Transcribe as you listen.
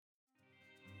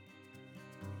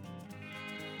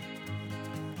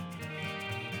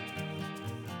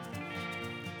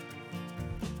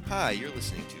Hi, you're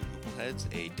listening to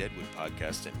Hoopleheads, a Deadwood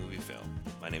podcast and movie film.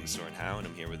 My name is Soren Howe, and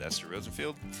I'm here with Esther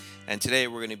Rosenfield. And today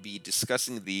we're going to be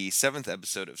discussing the 7th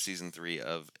episode of Season 3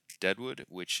 of Deadwood,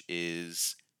 which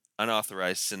is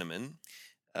Unauthorized Cinnamon,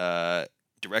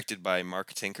 directed by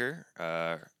Mark Tinker,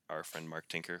 our friend Mark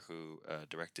Tinker, who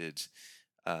directed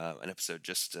an episode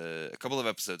just a couple of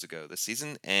episodes ago this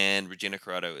season, and Regina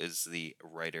Corrado is the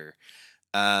writer.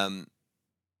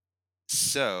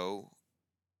 So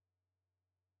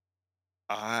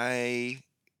I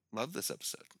love this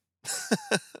episode.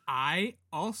 I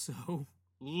also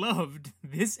loved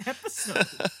this episode.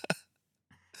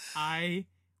 I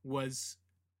was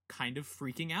kind of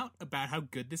freaking out about how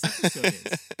good this episode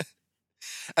is.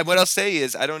 And what I'll say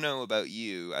is, I don't know about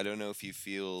you. I don't know if you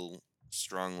feel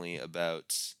strongly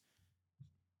about.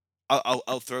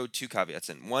 I'll throw two caveats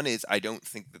in. One is I don't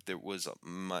think that there was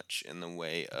much in the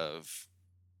way of,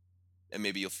 and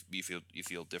maybe you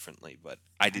feel differently, but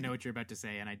I didn't. I know what you're about to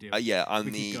say, and I do. Yeah, on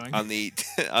But the keep going. on the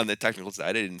on the technical side,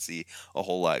 I didn't see a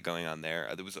whole lot going on there.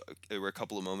 There were a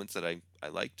couple of moments that I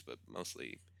liked, but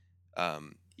mostly,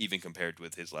 even compared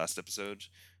with his last episode,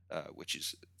 which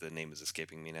is the name is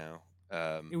escaping me now.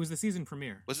 It was the season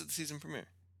premiere. Was it the season premiere?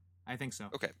 I think so.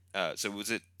 Okay. So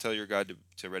was it Tell Your God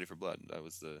to Ready for Blood? That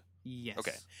was the. Yes.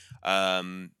 Okay.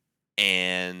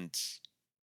 And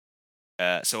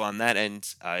so on that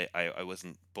end, I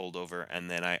wasn't bowled over,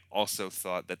 and then I also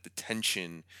thought that the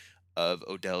tension of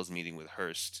Odell's meeting with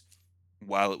Hearst,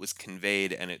 while it was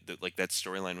conveyed and like that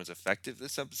storyline was effective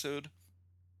this episode,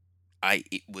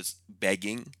 it was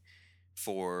begging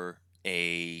for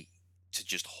to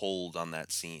just hold on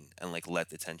that scene and like let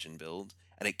the tension build,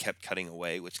 and it kept cutting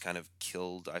away, which kind of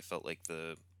killed. I felt like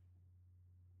the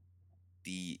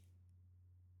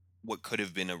what could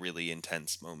have been a really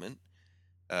intense moment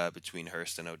between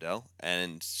Hearst and Odell.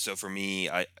 And so for me,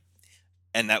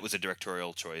 and that was a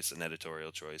directorial choice, an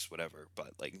editorial choice, whatever.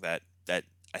 But like that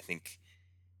I think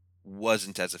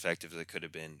wasn't as effective as it could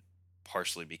have been,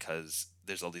 partially because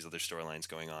there's all these other storylines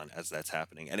going on as that's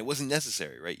happening, and it wasn't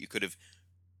necessary, right? You could have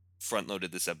front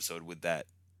loaded this episode with that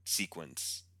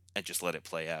sequence and just let it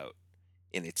play out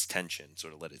in its tension,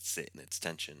 sort of let it sit in its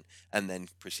tension, and then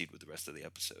proceed with the rest of the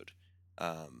episode.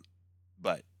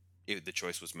 But the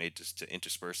choice was made just to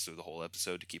intersperse through the whole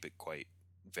episode to keep it quite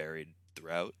varied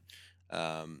throughout,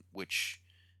 which,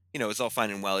 is all fine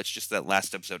and well. It's just that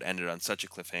last episode ended on such a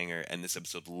cliffhanger, and this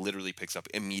episode literally picks up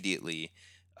immediately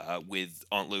with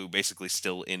Aunt Lou basically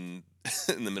still in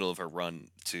in the middle of her run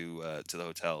to the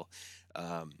hotel,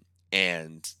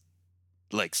 and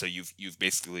like so you've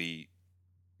basically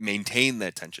maintained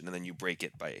that tension, and then you break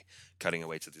it by cutting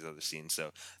away to these other scenes.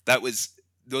 So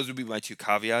those would be my two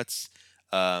caveats.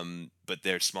 But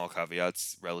they're small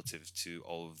caveats relative to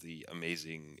all of the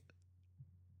amazing,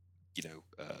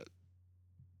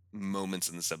 moments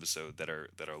in this episode that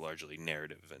are largely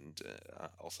narrative and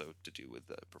also to do with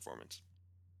the performance.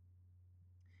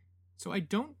 So I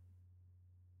don't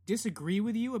disagree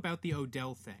with you about the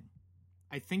Odell thing.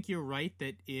 I think you're right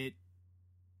that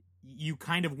you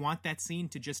kind of want that scene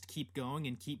to just keep going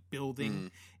and keep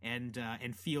building and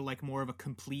feel like more of a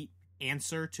complete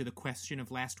answer to the question of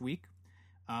last week.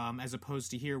 As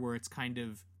opposed to here where it's kind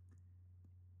of,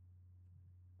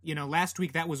 last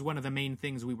week that was one of the main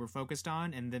things we were focused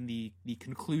on, and then the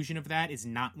conclusion of that is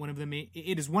not one of the main.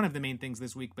 It is one of the main things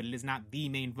this week, but it is not the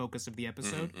main focus of the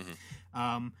episode.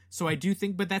 So I do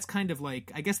think, but that's kind of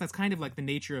like, I guess that's kind of like the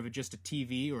nature of just a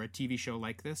TV or a TV show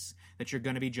like this, that you're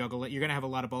going to be you're going to have a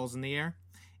lot of balls in the air,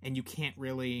 and you can't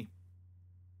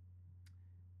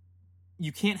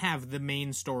have the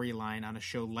main storyline on a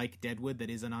show like Deadwood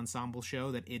that is an ensemble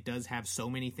show, that it does have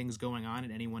so many things going on at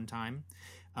any one time.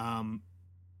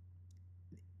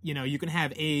 You can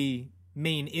have a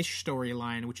main-ish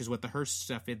storyline, which is what the Hearst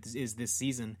stuff is this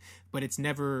season, but it's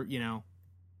never,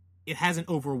 it hasn't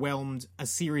overwhelmed a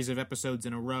series of episodes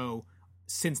in a row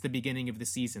since the beginning of the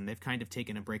season. They've kind of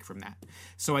taken a break from that.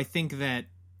 So I think that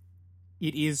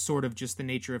it is sort of just the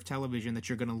nature of television that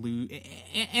you're going to lose,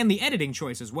 and the editing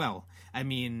choice as well. I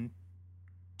mean,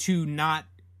 to not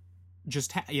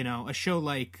just a show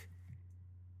like,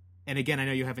 and again, I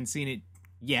know you haven't seen it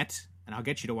yet, and I'll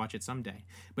get you to watch it someday,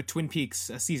 but Twin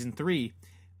Peaks season 3,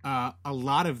 a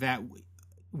lot of that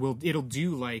it'll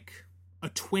do like a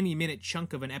 20-minute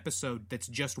chunk of an episode that's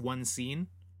just one scene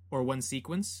or one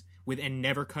sequence and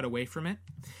never cut away from it.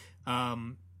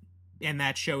 And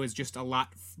that show is just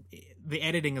the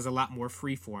editing is a lot more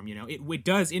freeform, It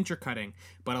does intercutting,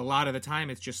 but a lot of the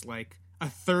time it's just like a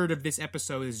third of this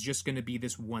episode is just going to be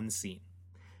this one scene.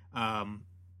 And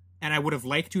I would have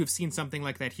liked to have seen something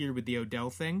like that here with the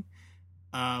Odell thing.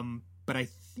 But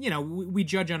we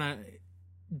judge on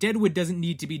Deadwood doesn't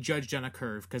need to be judged on a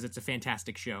curve because it's a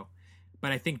fantastic show.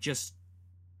 But I think just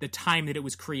the time that it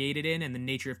was created in and the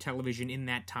nature of television in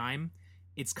that time,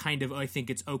 it's kind of, I think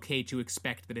it's okay to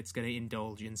expect that it's going to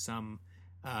indulge in some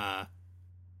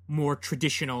more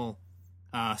traditional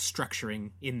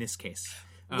structuring in this case.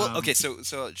 Well, okay,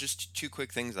 so just two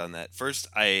quick things on that. First,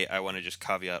 I want to just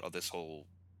caveat all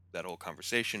that whole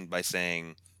conversation by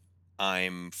saying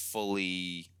I'm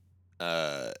fully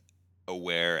uh,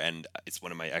 aware, and it's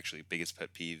one of my actually biggest pet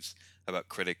peeves about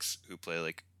critics who play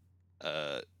like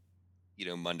uh,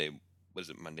 Monday. What is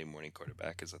it? Monday morning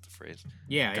quarterback? Is that the phrase?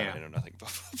 Yeah, God, yeah. I know nothing about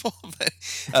football,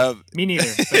 but Me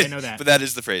neither, but I know that. but that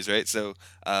is the phrase, right? So,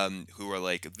 who are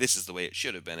like, this is the way it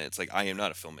should have been. It's like I am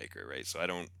not a filmmaker, right? So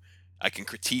I can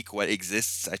critique what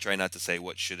exists. I try not to say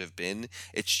what should have been.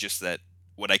 It's just that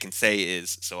what I can say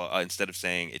is, so instead of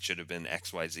saying it should have been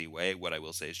X Y Z way, what I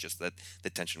will say is just that the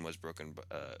tension was broken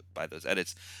by those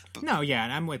edits. But No, yeah,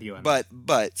 and I'm with you on that.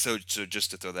 but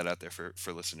just to throw that out there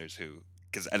for listeners who,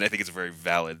 and I think it's a very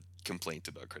valid complaint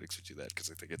about critics who do that, because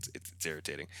I think it's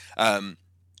irritating. Um,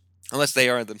 Unless they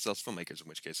are themselves filmmakers, in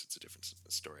which case it's a different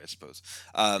story, I suppose.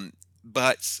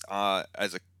 But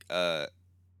as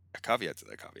a caveat to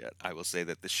that caveat, I will say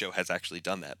that this show has actually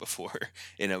done that before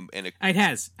in a It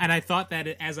has, and I thought that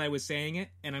as I was saying it,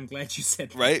 and I'm glad you said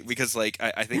that. right, because like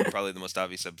I think probably the most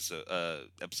obvious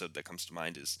episode that comes to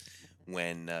mind is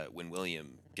when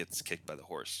William gets kicked by the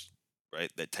horse,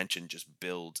 right? That tension just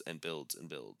builds and builds and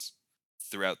builds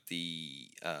throughout the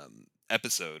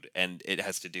episode, and it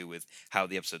has to do with how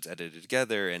the episode's edited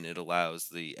together, and and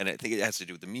I think it has to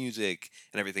do with the music,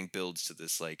 and everything builds to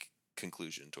this like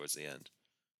conclusion towards the end.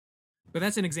 But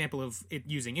that's an example of it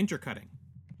using intercutting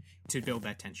to build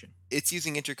that tension. It's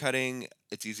using intercutting,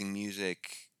 it's using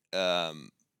music. Um,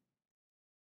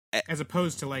 As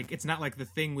opposed to like, it's not like the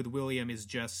thing with William is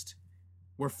just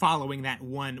we're following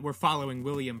we're following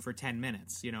William for 10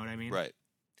 minutes. You know what I mean? right.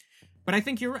 But I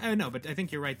think you're no, but I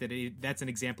think you're right that that's an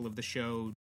example of the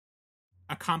show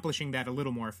accomplishing that a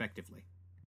little more effectively.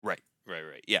 Right.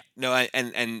 Yeah. No,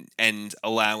 and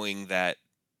allowing that,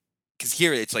 because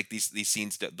here it's like these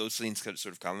scenes, those scenes kind of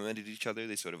sort of complemented each other.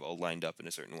 They sort of all lined up in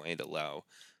a certain way to allow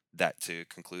that to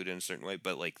conclude in a certain way.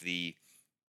 But like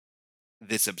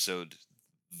this episode,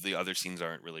 the other scenes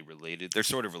aren't really related. They're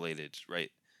sort of related,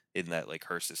 right? In that like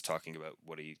Hearst is talking about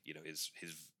what his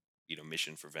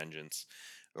mission for vengeance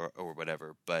or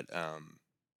whatever, but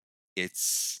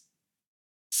it's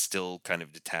still kind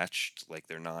of detached. Like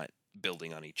they're not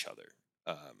building on each other.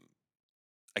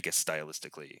 I guess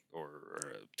stylistically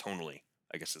or tonally.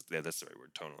 I guess that's the right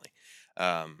word,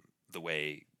 tonally. The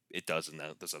way it does in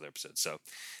those other episodes. So,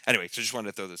 anyway, so just wanted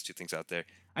to throw those two things out there.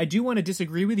 I do want to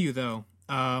disagree with you though,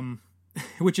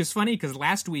 which is funny because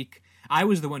last week I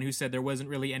was the one who said there wasn't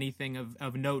really anything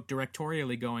of note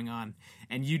directorially going on,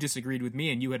 and you disagreed with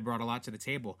me, and you had brought a lot to the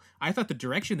table. I thought the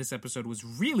direction this episode was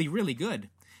really, really good,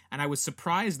 and I was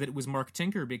surprised that it was Mark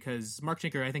Tinker, because Mark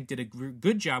Tinker, I think, did a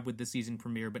good job with the season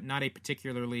premiere, but not a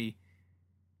particularly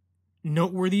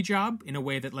noteworthy job in a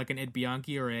way that like an Ed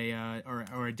Bianchi or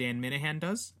a Dan Minahan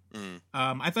does.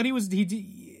 I thought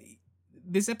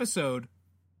this episode,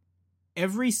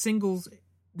 every single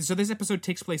so this episode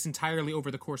takes place entirely over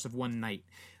the course of one night,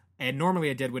 and normally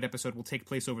a Deadwood episode will take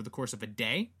place over the course of a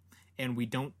day, and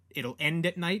it'll end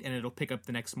at night and it'll pick up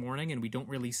the next morning, and we don't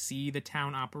really see the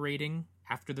town operating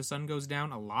after the sun goes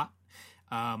down a lot.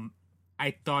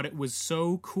 I thought it was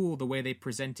so cool the way they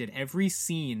presented every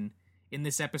scene in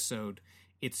this episode.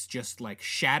 It's just like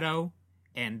shadow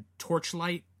and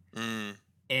torchlight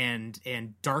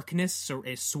and darkness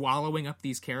is swallowing up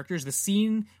these characters. The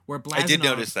scene where Blazanov, I did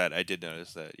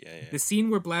notice that. Yeah. The scene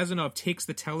where Blazanov takes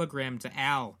the telegram to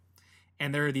Al,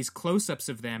 and there are these close-ups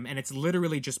of them, and it's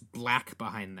literally just black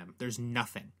behind them. There's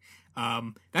nothing.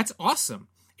 That's awesome.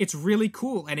 It's really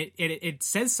cool, and it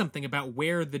says something about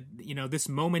where this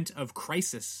moment of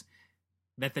crisis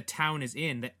that the town is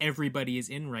in, that everybody is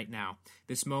in right now.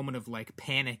 This moment of like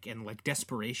panic and like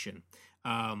desperation.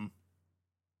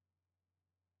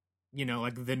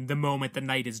 Like the moment the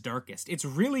night is darkest. It's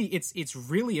really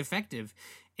effective,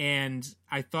 and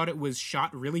I thought it was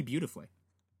shot really beautifully.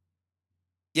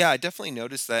 Yeah, I definitely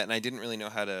noticed that, and I didn't really know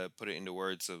how to put it into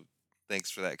words, so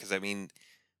thanks for that. Because I mean,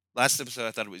 last episode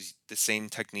I thought it was the same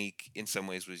technique in some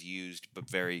ways was used, but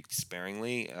very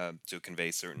sparingly to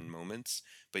convey certain moments.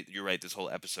 But you're right, this whole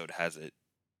episode has it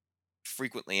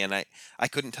frequently, and I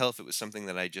couldn't tell if it was something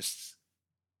that I just,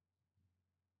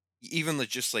 even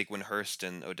just like when Hearst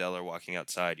and Odell are walking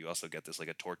outside, you also get this like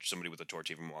a torch. Somebody with a torch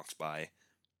even walks by,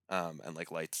 and like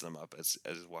lights them up as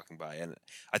walking by, and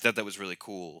I thought that was really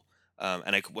cool.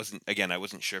 And I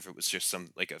wasn't sure if it was just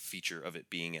some like a feature of it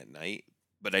being at night,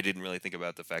 but I didn't really think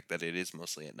about the fact that it is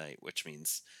mostly at night, which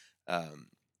means, um,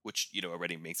 which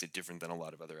already makes it different than a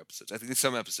lot of other episodes. I think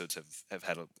some episodes have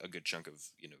had a good chunk of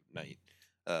night,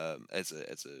 as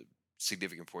a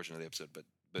significant portion of the episode,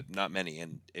 but not many.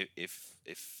 And if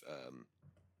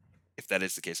that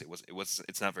is the case,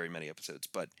 it's not very many episodes,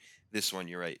 but this one,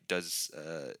 you're right, does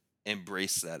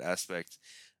embrace that aspect,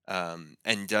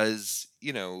 and does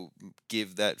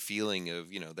give that feeling of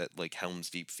that like Helm's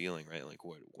Deep feeling, right? Like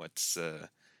what's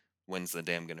when's the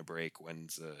dam gonna break?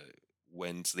 When's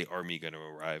the army gonna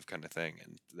arrive? Kind of thing,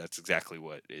 and that's exactly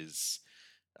what is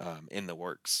in the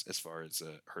works as far as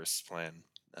Hearst's plan,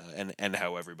 and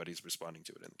how everybody's responding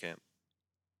to it in the camp.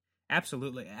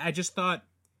 Absolutely. I just thought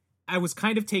I was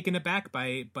kind of taken aback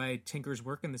by Tinker's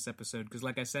work in this episode because,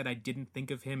 like I said, I didn't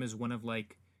think of him as one of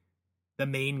like the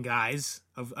main guys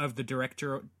of the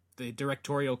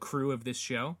directorial crew of this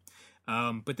show.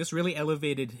 But this really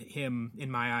elevated him in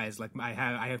my eyes. Like I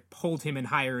have hold him in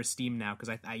higher esteem now because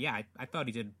I thought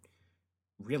he did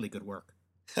really good work.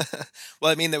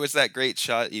 Well, I mean, there was that great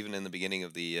shot even in the beginning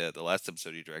of the last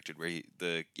episode he directed, where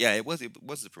it was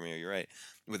the premiere. You're right,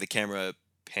 with the camera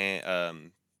pans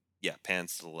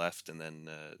to the left and then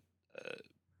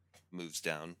moves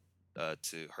down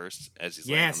to Hearst as he's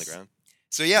laying on the Yes, ground.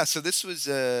 So yeah, so this was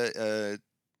a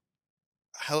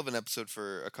hell of an episode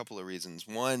for a couple of reasons.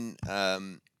 One,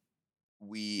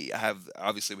 we have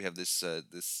this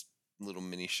little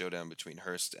mini showdown between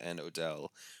Hearst and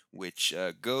Odell, which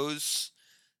goes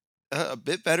a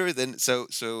bit better than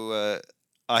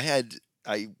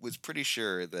I was pretty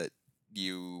sure that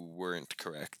you weren't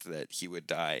correct that he would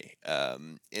die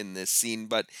in this scene,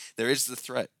 but there is the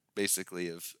threat basically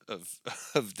of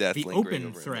of death the lingering open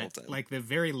over him the whole threat, time. like the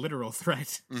very literal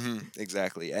threat.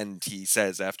 Exactly, and he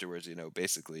says afterwards,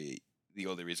 basically the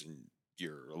only reason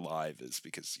you're alive is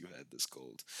because you had this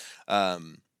cold,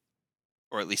 um,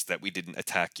 or at least that we didn't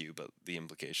attack you, but the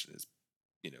implication is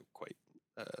quite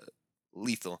uh,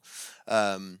 lethal.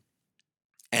 Um,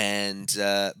 and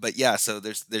but yeah, so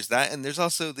there's that, and there's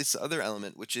also this other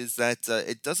element, which is that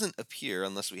it doesn't appear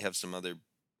unless you have some other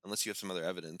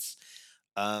evidence.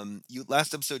 You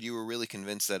last episode you were really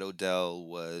convinced that Odell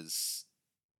was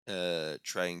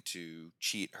trying to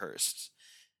cheat Hearst,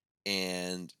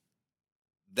 and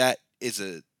that is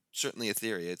a certainly a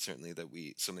theory. It's certainly that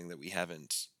we something that we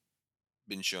haven't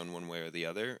been shown one way or the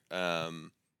other.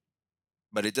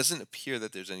 But it doesn't appear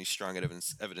that there's any strong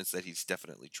evidence that he's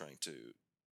definitely trying to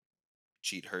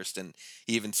cheat Hearst. And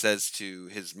he even says to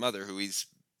his mother, who he's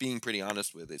being pretty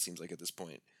honest with, it seems like at this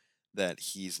point, that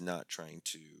he's not trying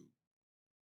to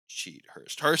cheat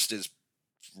Hearst. Hearst is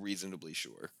reasonably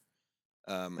sure.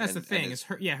 That's the And thing is,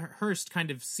 Hearst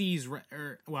kind of sees,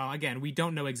 well, again, we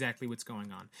don't know exactly what's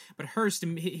going on, but Hearst,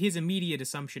 his immediate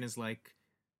assumption is like,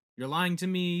 you're lying to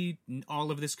me.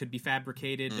 All of this could be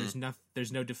fabricated. mm,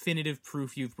 There's no definitive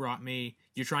proof you've brought me.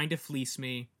 You're trying to fleece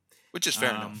me. which is fair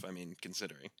enough. Um, I mean,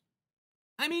 considering.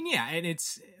 I mean, yeah,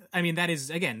 and that is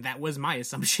again, that was my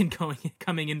assumption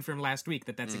coming in from last week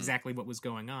that's Mm, exactly what was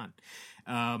going on.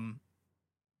 Um,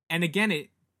 and again,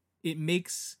 it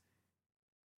makes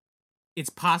it's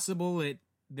possible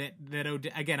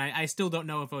again, I still don't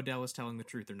know if Odell is telling the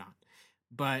truth or not.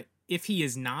 But if he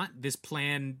is not, this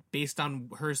plan based on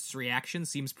Hurst's reaction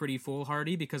seems pretty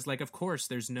foolhardy because, like, of course,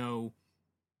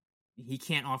 he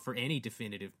can't offer any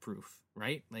definitive proof,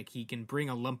 right? Like, he can bring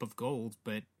a lump of gold,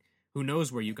 but who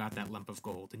knows where you got that lump of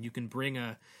gold? And you can bring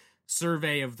a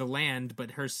survey of the land,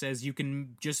 but Hearst says you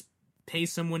can just pay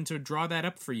someone to draw that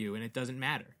up for you, and it doesn't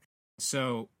matter.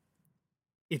 So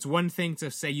it's one thing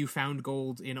to say you found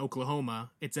gold in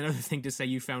Oklahoma. It's another thing to say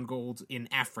you found gold in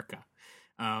Africa.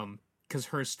 Because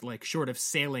Hearst, like, short of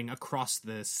sailing across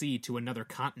the sea to another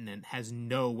continent, has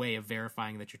no way of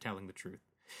verifying that you're telling the truth.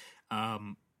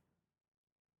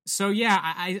 So yeah,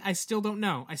 I still don't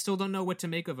know. I still don't know what to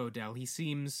make of Odell. He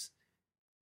seems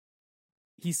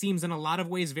in a lot of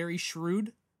ways very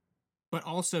shrewd, but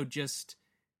also just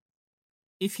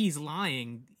if he's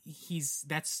lying,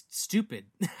 that's stupid.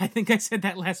 I think I said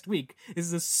that last week. This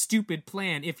is a stupid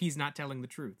plan if he's not telling the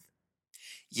truth.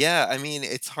 yeah, I mean,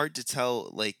 it's hard to tell.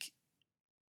 Like,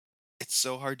 it's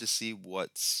so hard to see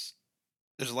what's.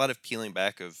 There's a lot of peeling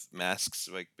back of masks,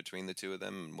 like between the two of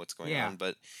them and what's going Yeah. on.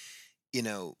 But you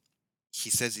know, he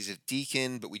says he's a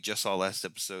deacon, but we just saw last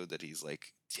episode that he's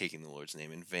like taking the Lord's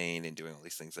name in vain and doing all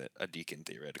these things that a deacon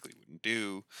theoretically wouldn't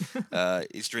do.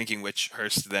 He's drinking, which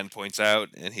Hearst then points out,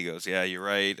 and he goes, "Yeah, you're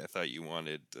right. I thought you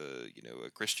wanted, a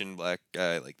Christian black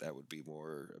guy, like that would be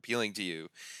more appealing to you."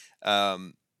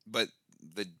 But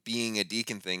the being a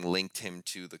deacon thing linked him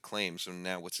to the claim. So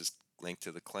now, what's his linked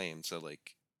to the claim. So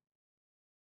like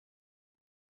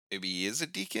maybe he is a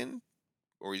deacon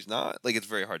or he's not. Like it's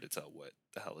very hard to tell what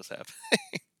the hell is happening.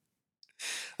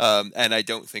 And I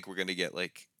don't think we're gonna get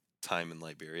like time in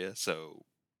Liberia. So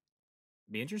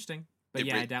Be interesting. But it,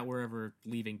 yeah, I doubt we're ever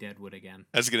leaving Deadwood again.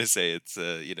 I was gonna say it's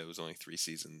it was only 3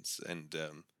 seasons and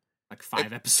Like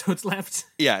 5 episodes left.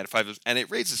 yeah, and and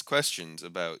it raises questions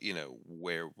about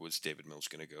where was David Milch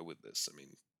gonna go with this. I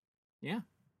mean, Yeah.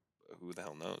 who the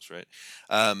hell knows, right?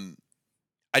 Um,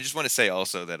 I just want to say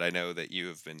also that I know that you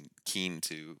have been keen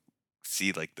to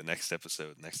see like the next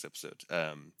episode.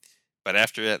 But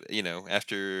after that,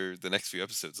 after the next few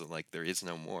episodes, I'm like, there is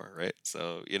no more, right?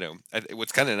 So,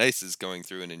 what's kind of nice is going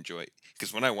through and enjoy,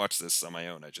 because when I watched this on my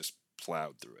own, I just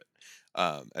plowed through it,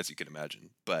 as you can imagine.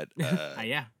 But,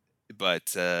 Yeah.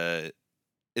 but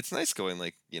it's nice going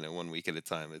like 1 week at a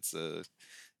time. It's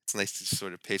nice to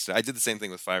sort of pace it. I did the same thing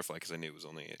with Firefly because I knew it was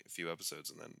only a few episodes,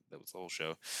 and then that was the whole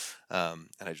show. And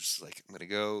I just like, I'm gonna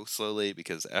go slowly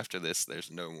because after this,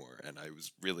 there's no more. And I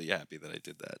was really happy that I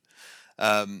did that.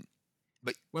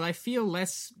 But well, I feel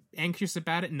less anxious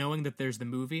about it knowing that there's the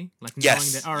movie, like knowing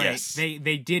yes, that all right, yes, they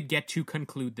did get to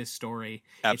conclude this story.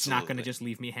 absolutely. It's not going to just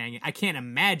leave me hanging. I can't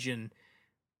imagine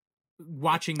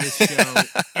watching this show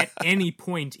at any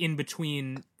point in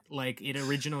between like it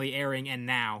originally airing and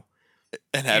now.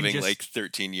 And having just, like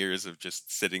 13 years of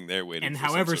just sitting there waiting. And for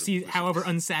however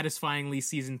unsatisfyingly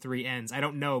season 3 ends, I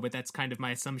don't know, but that's kind of my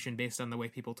assumption based on the way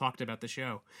people talked about the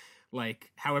show.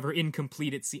 Like, however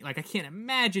incomplete it seems, like I can't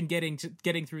imagine getting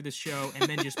through this show and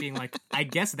then just being like, I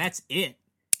guess that's it.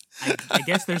 I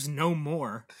guess there's no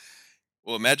more.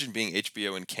 Well, imagine being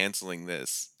HBO and canceling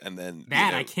this, and then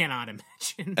that I cannot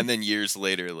imagine. And then years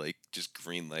later, like just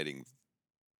greenlighting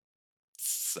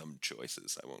some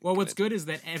choices. I won't. Well, what's good is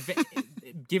that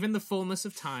given the fullness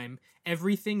of time,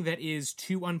 everything that is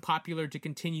too unpopular to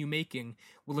continue making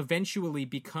will eventually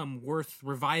become worth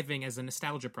reviving as a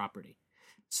nostalgia property.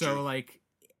 So, True. like,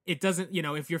 it doesn't,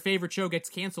 if your favorite show gets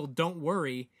canceled, don't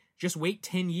worry. Just wait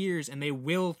 10 years and they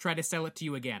will try to sell it to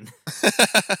you again.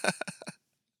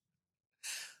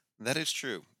 That is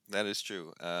true. That is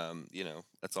true.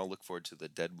 Let's all look forward to the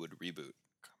Deadwood reboot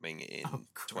coming in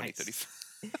 2035.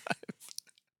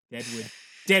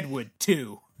 Deadwood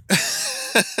 2.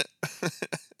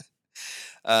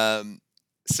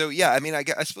 So yeah, I mean, I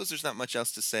suppose there's not much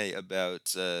else to say about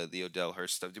the Odell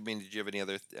Hearst stuff. I mean, did you have any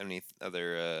other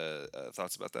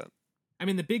thoughts about that? I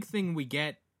mean, the big thing we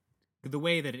get, the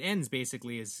way that it ends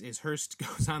basically is Hearst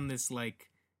goes on this like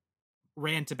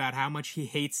rant about how much he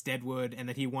hates Deadwood and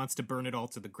that he wants to burn it all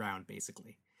to the ground,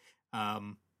 basically.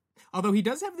 Although he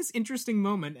does have this interesting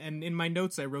moment, and in my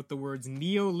notes I wrote the words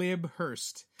 "Neolib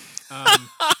Hearst,"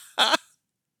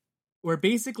 where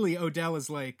basically Odell is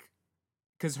like,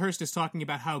 because Hearst is talking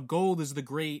about how gold is the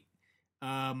great,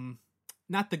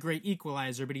 not the great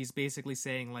equalizer, but he's basically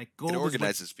saying like gold. It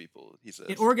organizes people. He says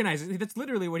it organizes. That's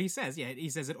literally what he says. Yeah, he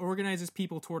says it organizes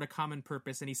people toward a common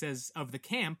purpose, and he says of the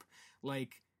camp,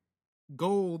 like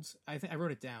gold. I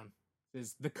wrote it down.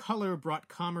 Is the color brought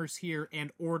commerce here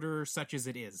and order such as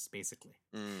it is, basically.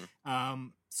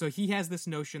 So he has this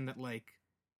notion that like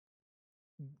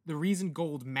the reason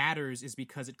gold matters is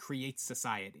because it creates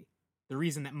society. The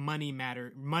reason that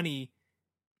money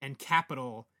and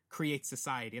capital creates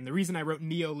society. And the reason I wrote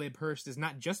Neolib Hearst is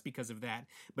not just because of that,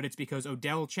 but it's because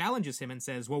Odell challenges him and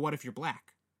says, well, what if you're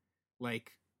black?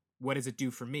 Like, what does it do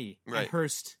for me? Right. And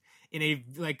Hearst, in a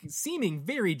like seeming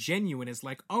very genuine, is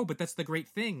like, oh, but that's the great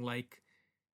thing. Like,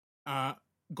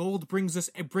 gold brings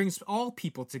all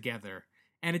people together,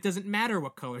 and it doesn't matter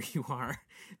what color you are,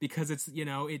 because it's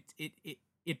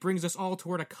it brings us all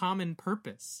toward a common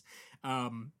purpose.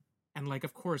 And like,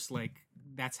 of course, like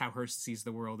that's how Hearst sees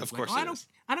the world. Of course, I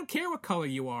don't care what color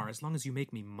you are as long as you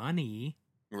make me money.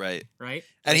 Right. Right.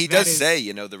 And he does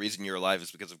say, the reason you're alive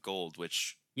is because of gold,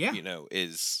 which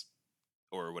is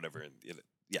or whatever.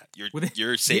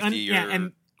 Your safety.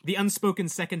 And the unspoken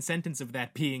second sentence of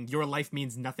that being, your life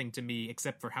means nothing to me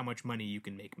except for how much money you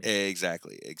can make me.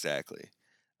 Exactly.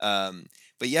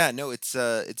 But yeah, no, it's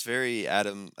very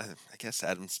Adam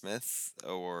Smith,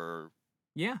 or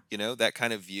that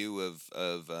kind of view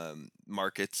of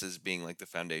markets as being like the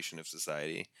foundation of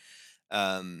society.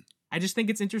 I just think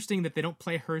it's interesting that they don't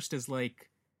play Hearst as like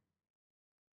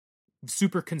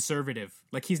super conservative.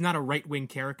 Like he's not a right-wing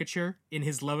caricature in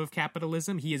his love of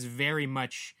capitalism. He is very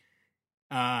much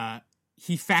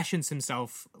he fashions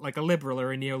himself like a liberal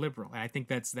or a neoliberal, and I think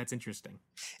that's interesting.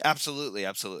 Absolutely.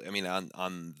 I mean,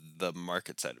 on the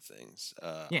market side of things,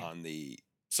 on the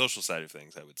social side of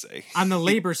things, I would say. On the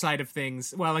labor side of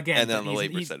things, well, again, and on the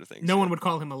labor side of things, no one would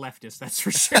call him a leftist. That's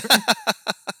for sure.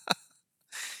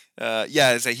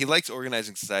 Yeah, it's like he likes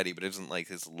organizing society, but doesn't like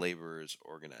his laborers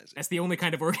organizing. That's the only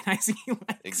kind of organizing he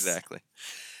likes. Exactly.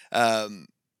 Um,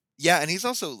 yeah, and he's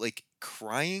also like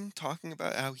crying, talking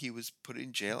about how he was put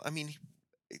in jail. I mean,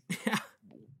 Yeah.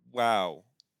 wow.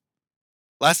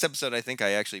 Last episode, I think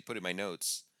I actually put in my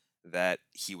notes that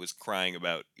he was crying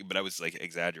about, but I was like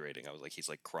exaggerating. I was like, he's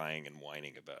like crying and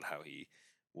whining about how he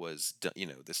was,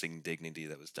 this indignity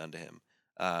that was done to him.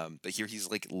 But here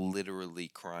he's like literally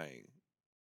crying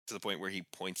to the point where he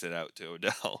points it out to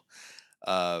Odell,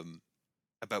 um,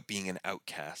 about being an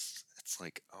outcast. It's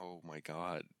like, oh my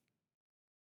god,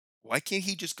 why can't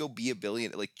he just go be a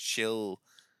billionaire? Like, chill.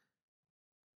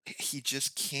 He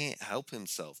just can't help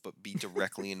himself but be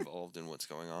directly involved in what's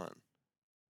going on.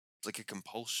 It's like a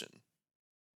compulsion.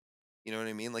 You know what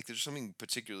I mean? Like, there's something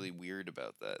particularly weird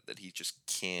about that he just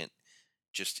can't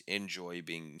just enjoy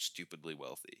being stupidly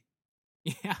wealthy.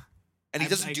 Yeah. And he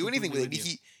doesn't I do anything completely with it. I with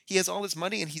mean, you. he has all this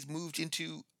money and he's moved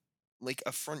into like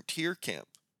a frontier camp.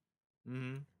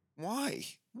 Hmm. Why?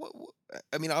 What?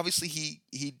 I mean, obviously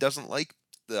he doesn't like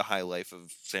the high life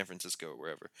of San Francisco or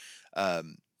wherever.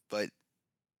 Um, but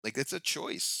like it's a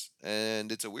choice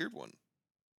and it's a weird one,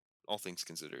 all things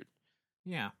considered.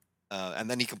 Yeah. And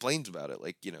then he complains about it,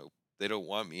 like, they don't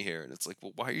want me here, and it's like,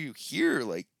 well, why are you here?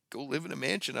 Like, go live in a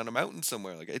mansion on a mountain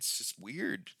somewhere. Like, it's just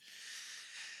weird.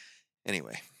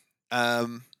 Anyway,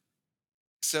 um,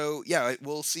 so yeah,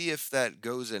 we'll see if that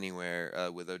goes anywhere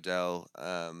with Odell.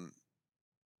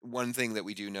 One thing that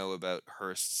we do know about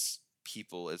Hearst's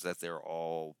people is that they're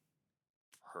all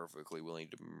perfectly willing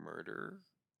to murder,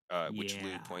 which Lou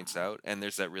Yeah. points out. And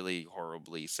there's that really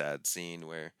horribly sad scene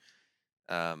where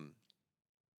um,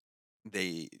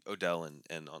 Odell and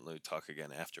Aunt Lou talk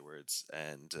again afterwards.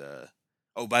 And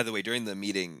oh, by the way, during the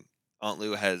meeting, Aunt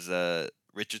Lou has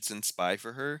Richardson spy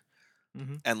for her,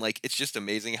 Hmm. and like it's just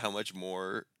amazing how much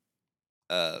more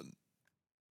um,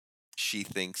 she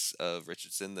thinks of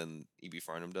Richardson than E.B.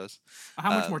 Farnham does.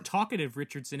 How much more Um, talkative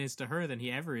Richardson is to her than he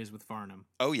ever is with Farnham.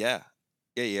 oh yeah,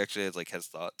 yeah, he actually has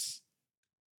thoughts.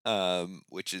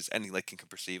 Which is, and he like can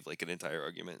perceive like an entire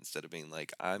argument instead of being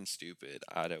like, I'm stupid,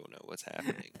 I don't know what's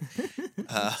happening.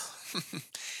 Uh,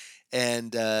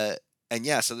 and uh, and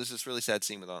yeah, so there's this really sad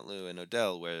scene with Aunt Lou and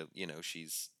Odell where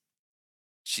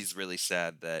she's really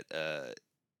sad that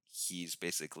he's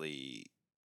basically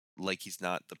like he's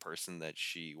not the person that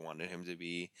she wanted him to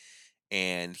be,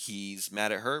 and he's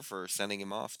mad at her for sending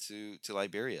him off to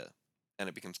Liberia. And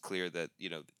it becomes clear that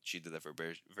she did that for a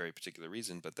very, very particular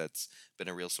reason, but that's been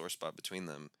a real sore spot between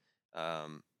them,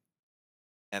 um,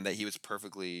 and that he was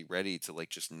perfectly ready to like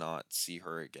just not see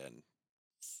her again,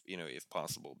 if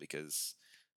possible, because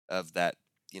of that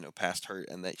past hurt,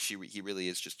 and that he really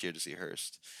is just here to see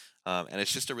Hearst. And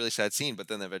it's just a really sad scene, but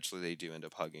then eventually they do end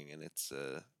up hugging, and it's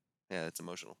yeah, it's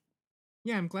emotional.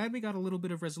 Yeah, I'm glad we got a little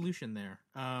bit of resolution there.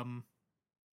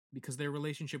 Because their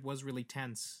relationship was really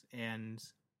tense, and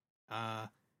uh,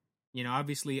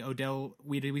 obviously Odell.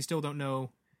 We still don't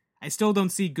know. I still don't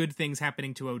see good things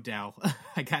happening to Odell.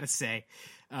 I gotta say.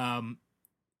 Um,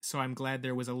 so I'm glad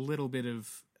there was a little bit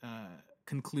of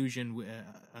conclusion,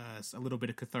 a little bit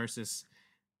of catharsis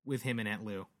with him and Aunt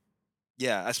Lou.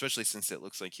 Yeah, especially since it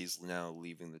looks like he's now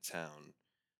leaving the town.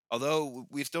 Although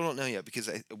we still don't know yet, because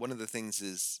one of the things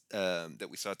is that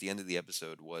we saw at the end of the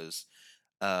episode was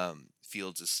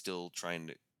Fields is still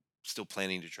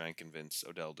planning to try and convince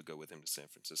Odell to go with him to San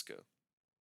Francisco.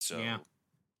 Yeah. So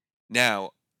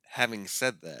now, having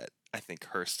said that, I think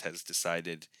Hearst has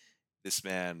decided this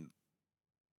man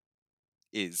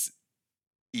is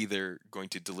either going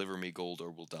to deliver me gold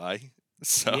or will die. Yep.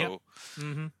 So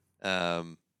Mm-hmm.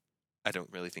 um, I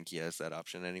don't really think he has that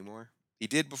option anymore. He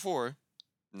did before,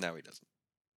 now he doesn't.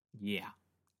 Yeah.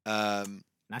 Um,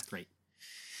 Not great.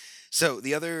 so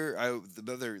the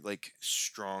other like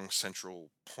strong central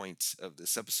point of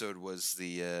this episode was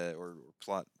the or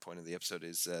plot point of the episode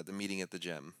is the meeting at the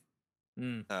gem,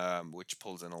 Mm. which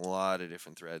pulls in a lot of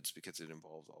different threads because it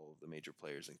involves all of the major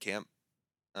players in camp.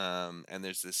 And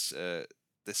there's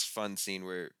this fun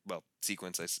scene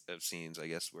sequence of scenes, I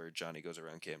guess, where Johnny goes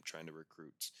around camp trying to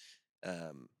recruit,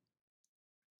 um,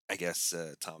 I guess,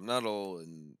 Tom Nuttall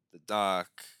and the Doc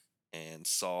and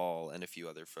Saul and a few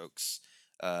other folks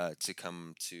to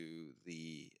come to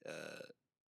the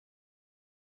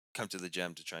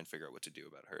gem to try and figure out what to do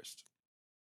about Hearst.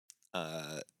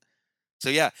 Uh, so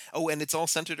yeah. Oh, and it's all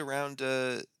centered around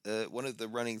one of the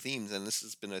running themes, and this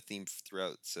has been a theme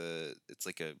throughout. It's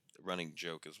like a running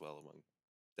joke as well among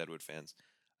Deadwood fans.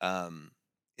 Um,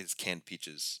 is canned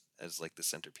peaches as like the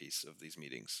centerpiece of these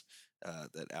meetings.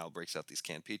 That Al breaks out these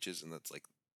canned peaches, and that's like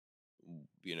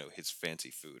his fancy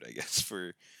food, I guess,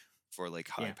 for for like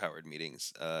high Yeah. powered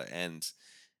meetings. And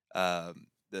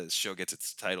the show gets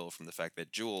its title from the fact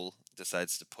that Jewel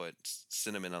decides to put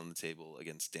Cinnamon on the table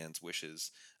against Dan's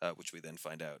wishes, which we then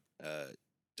find out,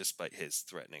 despite his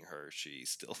threatening her, she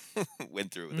still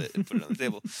went through with it and put it on the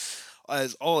table,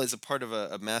 as all as a part of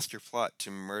a master plot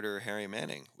to murder Harry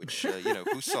Manning. Which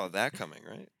who saw that coming,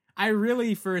 right? I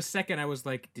really, for a second, I was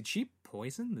like, did she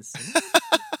poison the cinnamon?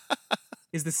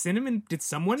 Is the cinnamon? Did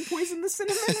someone poison the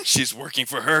cinnamon? She's working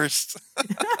for Hearst.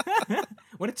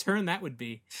 What a turn that would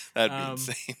be. That'd be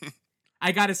insane.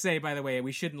 I gotta say, by the way,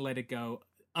 we shouldn't let it go.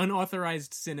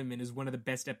 Unauthorized Cinnamon is one of the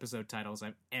best episode titles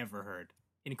I've ever heard.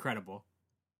 Incredible.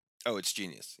 Oh, it's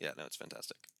genius. Yeah, no, it's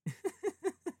fantastic.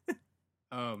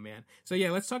 Oh man. So yeah,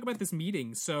 let's talk about this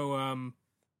meeting. So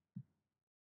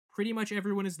pretty much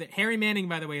everyone is there. Harry Manning,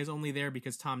 by the way, is only there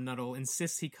because Tom Nuttall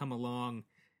insists he come along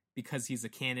because he's a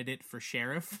candidate for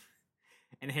sheriff.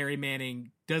 And Harry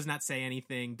Manning does not say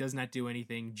anything, does not do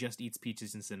anything, just eats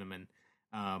peaches and cinnamon.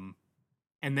 And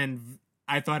then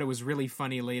I thought it was really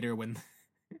funny later when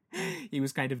he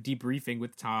was kind of debriefing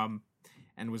with Tom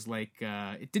and was like,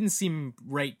 it didn't seem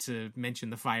right to mention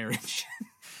the fire engine.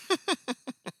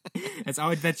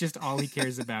 That's just all he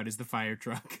cares about is the fire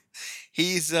truck.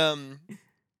 He's like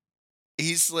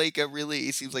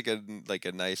he seems like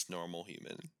a nice normal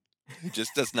human. He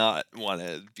just does not want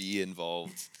to be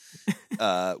involved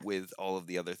with all of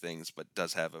the other things, but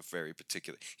does have a very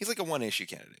particular. He's like a one issue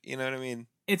candidate. You know what I mean?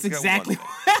 It's He's exactly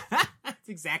that's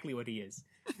exactly what he is.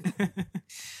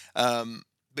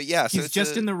 But yeah, so he's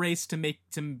just in the race to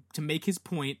make his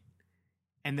point,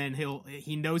 and then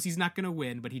he knows he's not going to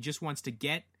win, but he just wants to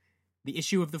get the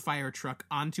issue of the fire truck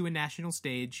onto a national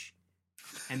stage,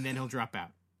 and then he'll drop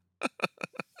out.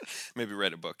 Maybe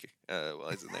write a book while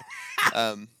he's in there.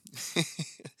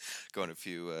 Go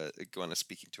on a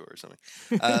speaking tour or something.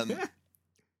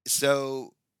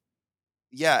 So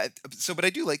yeah, but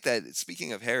I do like that.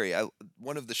 Speaking of Harry,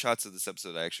 one of the shots of this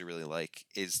episode I actually really like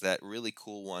is that really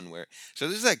cool one where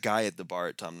there's that guy at the bar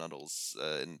at Tom Nuttall's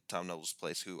in Tom Nuttall's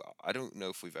place who I don't know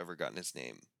if we've ever gotten his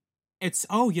name.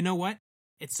 You know what?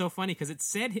 It's so funny because it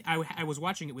said I was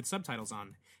watching it with subtitles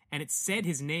on, and it said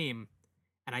his name,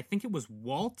 and I think it was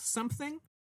Walt something.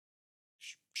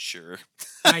 Sure.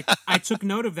 I took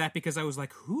note of that because I was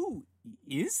like, "Who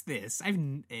is this? I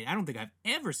don't think I've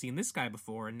ever seen this guy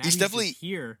before." And now he's definitely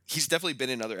here. He's definitely been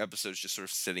in other episodes, just sort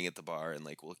of sitting at the bar and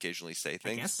will occasionally say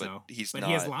things. I guess but so. He's but not.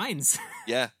 He has lines.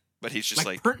 Yeah, but he's just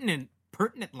pertinent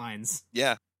lines.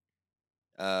 Yeah.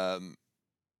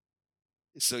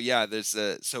 So yeah, there's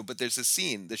a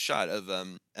scene, the shot of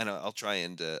and I'll try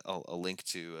and I'll link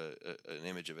to an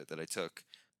image of it that I took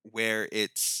where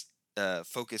it's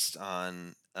focused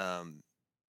on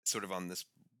sort of on this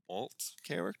Walt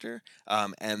character,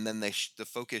 and then the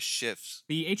focus shifts.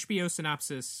 The HBO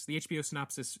synopsis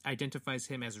identifies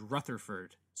him as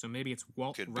Rutherford, so maybe it's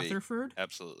Walt Rutherford.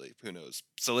 Absolutely, who knows?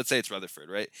 So let's say it's Rutherford,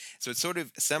 right? So it's sort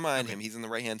of semi on him. He's in the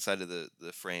right hand side of the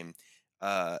frame.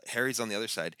 Harry's on the other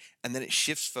side, and then it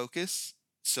shifts focus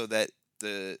so that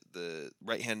the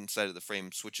right hand side of the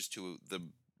frame switches to the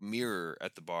mirror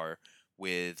at the bar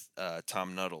with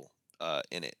Tom Nuttall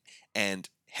in it, and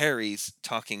Harry's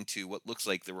talking to what looks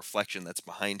like the reflection that's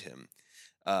behind him,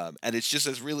 and it's just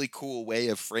this really cool way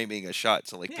of framing a shot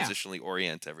to positionally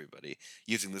orient everybody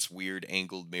using this weird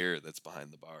angled mirror that's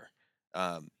behind the bar.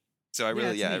 So I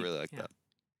really like that.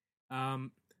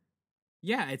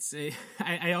 Yeah,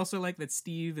 I also like that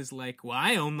Steve is like, well,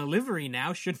 I own the livery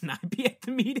now. Shouldn't I be at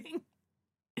the meeting?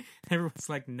 Everyone's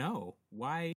like, no.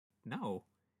 Why? No.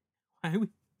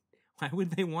 Why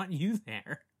would they want you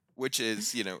there? Which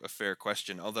is, a fair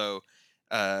question. Although,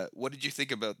 what did you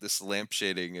think about this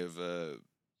lampshading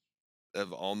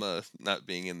of Alma not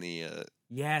being in the meeting?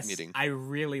 Yes, I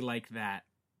really like that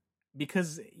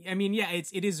because I mean, yeah,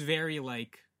 it is very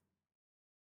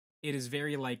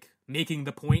making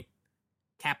the point,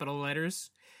 capital letters,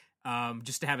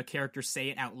 just to have a character say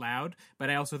it out loud.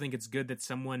 But I also think it's good that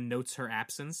someone notes her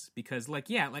absence because,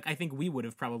 I think we would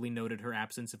have probably noted her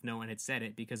absence if no one had said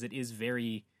it because it is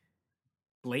very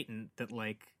blatant that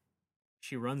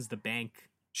she runs the bank.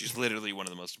 She's literally one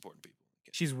of the most important people.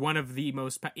 She's one of the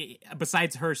most,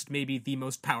 besides Hearst, maybe the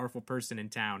most powerful person in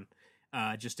town.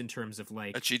 Just in terms of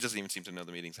and she doesn't even seem to know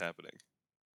the meeting's happening.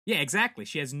 Yeah, exactly.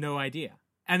 She has no idea.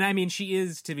 And I mean, she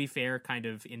is, to be fair, kind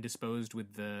of indisposed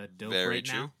with the dope right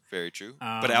now. Very true.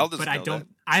 But Al doesn't know that.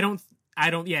 I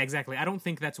don't. Yeah, exactly. I don't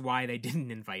think that's why they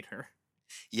didn't invite her.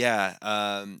 Yeah.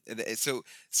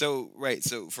 So right.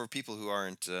 So for people who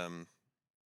aren't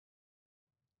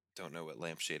don't know what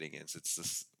lampshading is, it's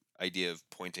this idea of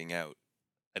pointing out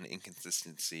an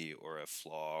inconsistency or a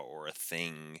flaw or a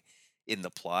thing in the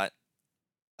plot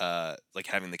like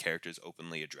having the characters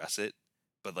openly address it,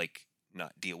 but like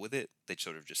not deal with it. They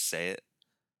sort of just say it,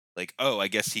 like, "Oh, I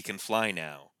guess he can fly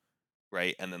now,"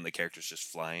 right? And then the character's just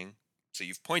flying. So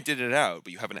you've pointed it out,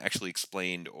 but you haven't actually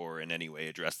explained or in any way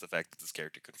addressed the fact that this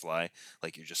character can fly.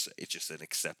 Like it's just an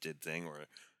accepted thing, or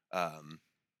um,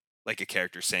 like a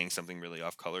character saying something really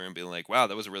off color and being like, "Wow,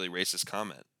 that was a really racist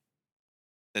comment."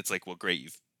 It's like, well, great,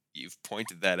 you've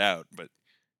pointed that out, but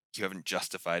you haven't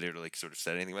justified it or like sort of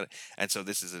said anything about it. And so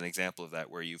this is an example of that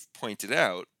where you've pointed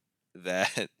out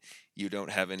that you don't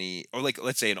have any, or like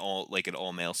let's say an all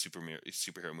male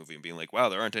superhero movie and being like, wow,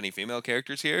 there aren't any female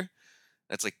characters here.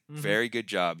 That's like Hmm. very good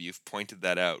job. You've pointed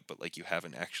that out, but like you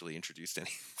haven't actually introduced any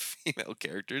female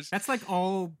characters. That's like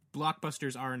all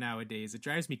blockbusters are nowadays. It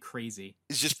drives me crazy.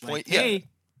 It's just It's like, point, yeah, hey,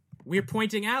 we're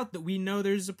pointing out that we know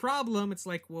there's a problem. It's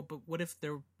like, well, but what if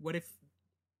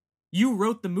you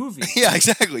wrote the movie? yeah,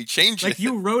 exactly. Change Like, it.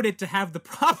 you wrote it to have the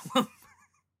problem.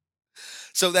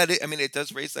 So I mean, it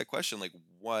does raise that question, like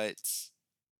what?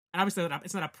 And obviously,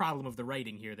 it's not a problem of the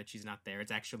writing here that she's not there.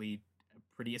 It's actually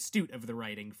pretty astute of the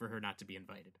writing for her not to be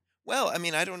invited. Well, I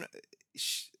mean, I don't.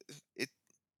 It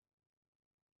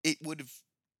it would have.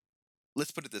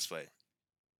 Let's put it this way.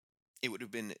 It would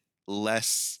have been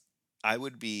less. I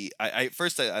would be. I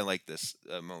first I like this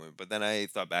moment, but then I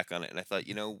thought back on it and I thought,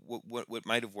 what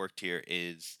might have worked here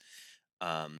is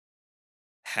um,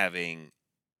 having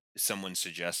someone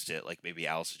suggest it, like maybe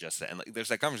Al suggests it, and like there's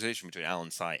that conversation between Al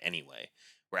and Sai anyway,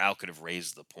 where Al could have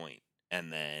raised the point,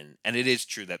 and it is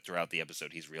true that throughout the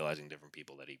episode he's realizing different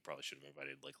people that he probably should have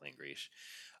invited, like Lane Greash,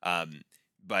 um,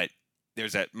 but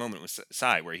there's that moment with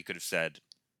Sai where he could have said,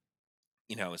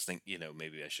 I was thinking,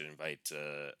 maybe I should invite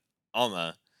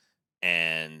Alma,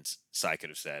 and Sai could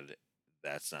have said,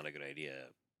 that's not a good idea.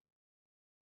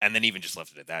 And then even just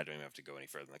left it at that, don't even have to go any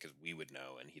further because we would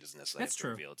know, and he doesn't necessarily That's have to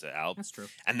true. reveal it to Al. That's true.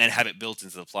 And then have it built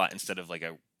into the plot instead of like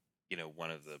one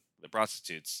of the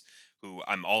prostitutes who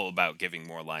I'm all about giving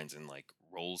more lines and like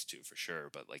roles to for sure,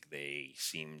 but like they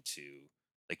seem to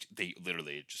like they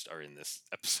literally just are in this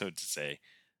episode to say,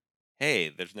 "Hey,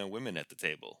 there's no women at the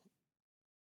table,"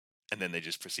 and then they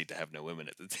just proceed to have no women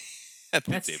at the at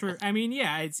the That's table. true. I mean,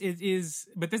 yeah, it is,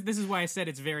 but this is why I said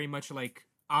it's very much like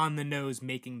on the nose,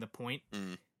 making the point.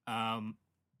 Mm, Um,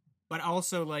 but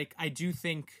also, like, I do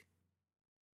think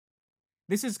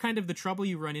this is kind of the trouble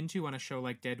you run into on a show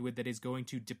like Deadwood that is going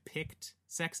to depict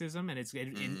sexism and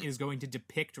mm, is going to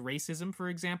depict racism, for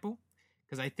example.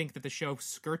 Because I think that the show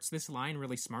skirts this line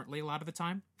really smartly a lot of the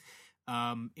time.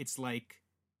 It's like,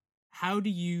 how do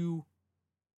you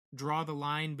draw the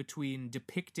line between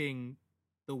depicting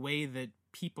the way that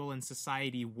people in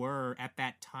society were at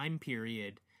that time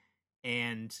period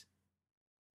and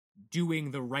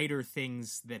doing the writer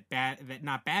things that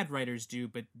not bad writers do,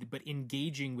 but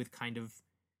engaging with kind of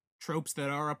tropes that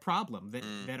are a problem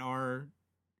mm.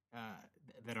 uh,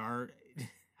 that are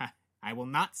I will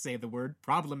not say the word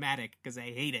problematic because I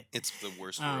hate it. It's the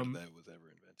worst word Um, that was ever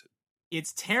invented.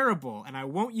 it's terrible, and I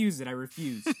won't use it. I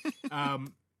refuse.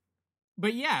 um,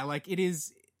 but yeah, like it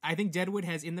is. I think Deadwood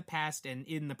has in the past and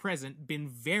in the present been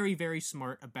very, very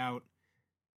smart about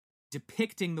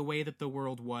depicting the way that the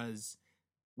world was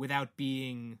without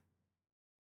being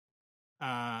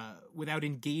without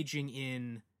engaging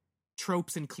in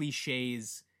tropes and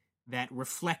cliches that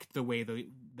reflect the way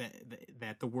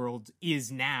that the world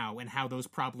is now and how those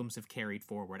problems have carried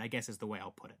forward, I guess is the way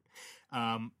I'll put it. A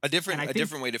And different I a think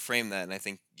different way to frame that, and I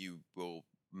think you will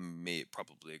may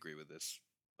probably agree with this,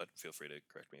 but feel free to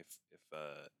correct me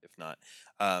if not.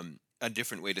 A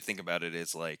different way to think about it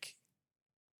is like,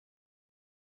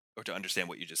 or to understand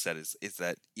what you just said is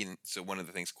that so one of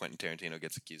the things Quentin Tarantino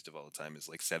gets accused of all the time is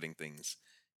like setting things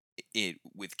it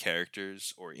with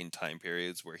characters or in time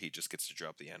periods where he just gets to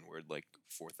drop the N word like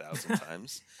 4,000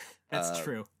 times, that's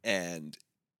true. and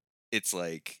it's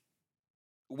like,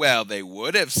 well, they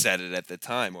would have said it at the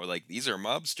time, or like these are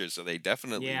mobsters, so they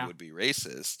definitely Yeah. would be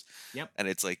racist. Yep. And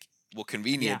it's like, well, Yeah.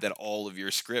 convenient that all of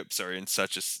your scripts are in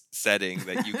such a setting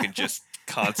that you can just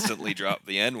constantly drop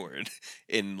the N word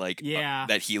in like Yeah.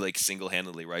 that he like single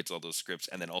handedly writes all those scripts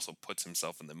and then also puts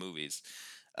himself in the movies.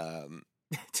 Um,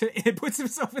 It puts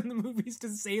himself in the movies to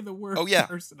say the word oh yeah,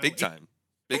 personally. big time.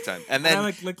 And And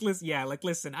I then listen. Yeah, like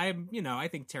listen. I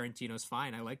think Tarantino's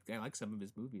fine. I like some of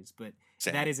his movies, but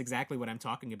same. that is exactly what I'm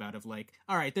talking about. Of like,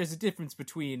 all right, there's a difference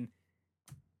between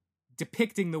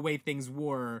depicting the way things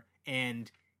were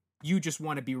and you just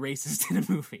want to be racist in a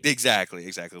movie. Exactly,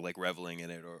 like reveling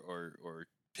in it or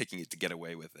picking it to get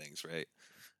away with things, right?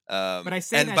 But I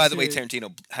say And that by the way, to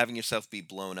Tarantino, having yourself be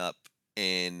blown up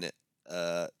in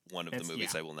one of the That's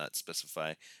movies yeah. I will not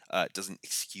specify, doesn't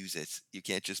excuse it. You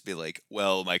can't just be like,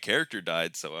 well, my character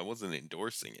died, so I wasn't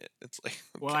endorsing it. It's like,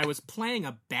 Well, I was playing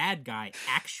a bad guy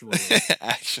actually, okay,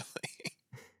 actually,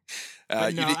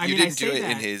 but no, I you mean I didn't do say it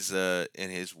that. in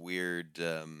his weird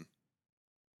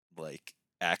like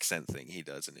accent thing he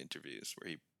does in interviews where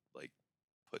he like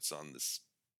puts on this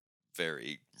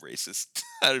very racist.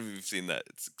 I don't know if you've seen that.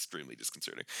 It's extremely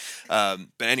disconcerting.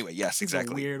 But anyway, yes, He's a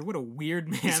exactly. weird, what a weird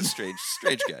He's a man.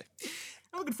 strange guy.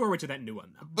 I'm looking forward to that new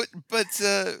one though. But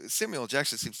Samuel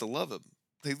Jackson seems to love him.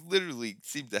 They literally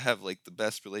seem to have like the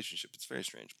best relationship. It's very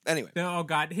strange. Anyway, Oh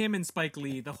god, him and Spike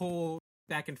Lee, the whole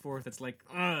back and forth. It's like,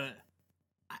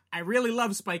 I really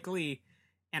love Spike Lee,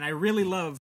 and I really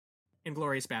love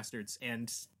Inglorious Bastards,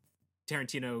 and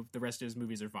Tarantino. The rest of his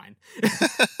movies are fine.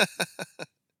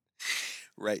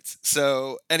 right.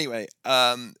 So anyway,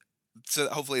 so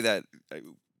hopefully that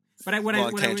But I, what I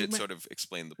long what I tangent sort of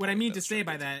explained the what I point mean that I to was say trying to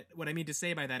by get to. that, what I mean to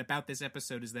say by that about this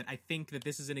episode is that I think that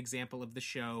this is an example of the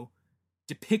show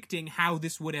depicting how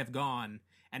this would have gone,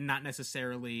 and not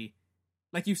necessarily,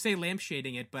 like you say,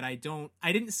 lampshading it. But I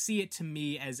didn't see it to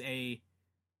me as a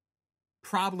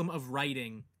problem of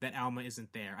writing that Alma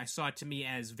isn't there. I saw it to me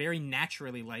as very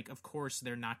naturally like, of course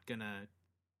they're not gonna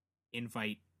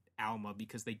invite Alma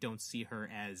because they don't see her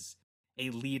as a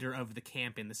leader of the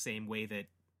camp in the same way that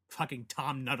fucking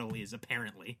Tom Nuttall is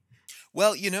apparently.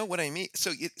 Well, you know what I mean.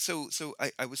 So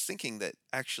I was thinking that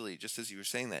actually, just as you were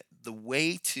saying that, the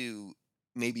way to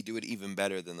maybe do it even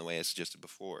better than the way I suggested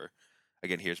before.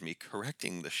 Again, here's me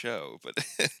correcting the show, but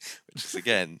which is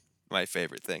again my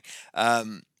favorite thing.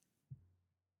 Um,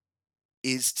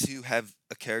 is to have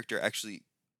a character actually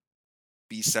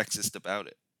be sexist about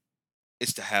it.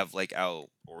 Is to have like Al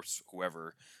or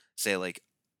whoever say like,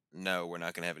 no, we're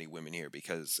not going to have any women here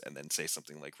because, and then say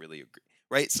something like really,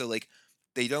 right? So like,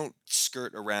 they don't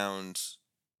skirt around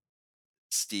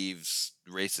Steve's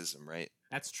racism, right?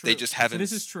 That's They true. just So haven't,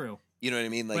 this is true. you know what I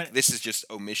mean? Like But this is just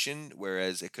omission,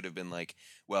 whereas it could have been like,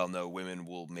 well, no, women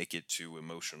will make it too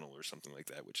emotional or something like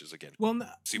that, which is again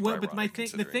super but my ironic thing,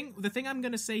 considering. the thing I'm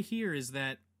gonna say here is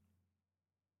that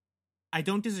I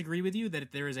don't disagree with you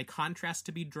that there is a contrast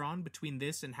to be drawn between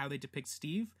this and how they depict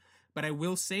Steve. But I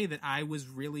will say that I was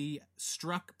really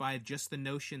struck by just the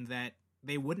notion that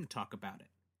they wouldn't talk about it,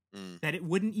 Mm. that it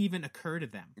wouldn't even occur to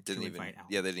them Didn't to even, invite Alma,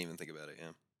 yeah, they didn't even think about it.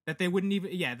 Yeah, that they wouldn't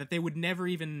even, yeah, that they would never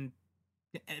even,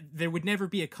 there would never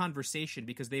be a conversation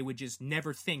because they would just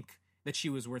never think that she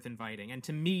was worth inviting. And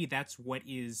to me, that's why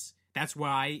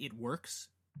it works.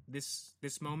 This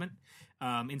moment,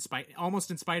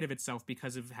 almost in spite of itself,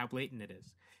 because of how blatant it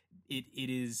is.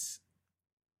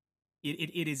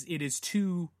 It is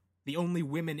to the only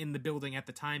women in the building at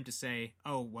the time to say,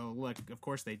 "Oh well, look, of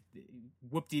course they,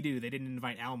 whoop de doo, they didn't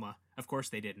invite Alma. Of course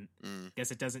they didn't. mm.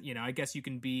 Guess it doesn't. I guess you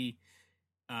can be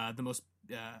the most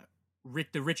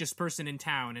the richest person in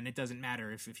town, and it doesn't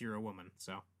matter if you're a woman."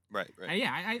 So Right, right.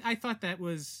 yeah, I thought that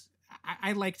was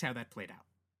I liked how that played out.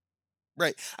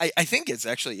 Right. I think it's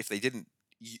actually if they didn't.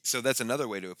 So that's another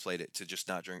way to have played it to just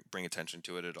not bring attention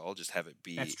to it at all, just have it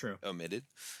That's be true. omitted.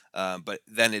 But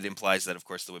then it implies that, of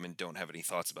course, the women don't have any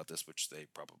thoughts about this, which they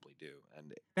probably do.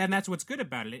 And And that's what's good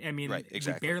about it. I mean, right, we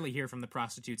exactly. barely hear from the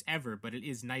prostitutes ever, but it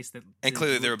is nice that And to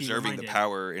clearly they're be observing the reminded.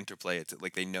 power interplay. It's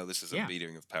like they know this is a Yeah,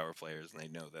 meeting of power players, and they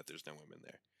know that there's no women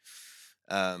there.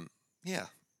 Yeah,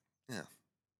 yeah.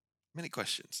 Many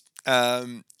questions.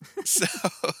 So,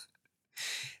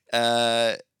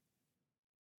 uh,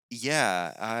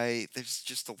 yeah, I there's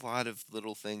just a lot of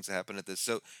little things that happen at this.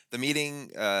 So the meeting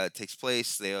takes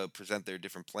place. They present their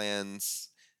different plans.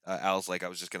 Al's like, I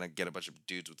was just gonna get a bunch of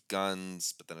dudes with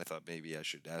guns, but then I thought maybe I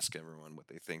should ask everyone what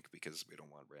they think because we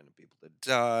don't want random people to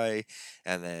die.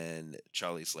 And then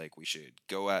Charlie's like, we should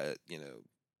go at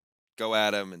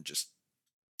him and just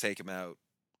take him out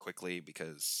quickly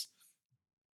because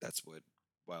that's what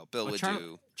Wild Bill well, would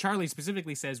do. Charlie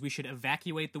specifically says we should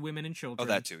evacuate the women and Oh,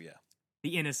 that children, too, yeah.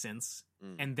 the innocents,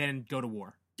 Mm, and then go to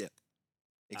war. yeah, Um,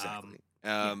 exactly.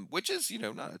 yeah. Which is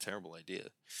not a terrible idea.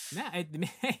 Nah,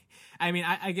 I mean,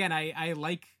 I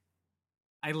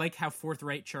like how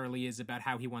forthright Charlie is about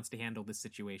how he wants to handle this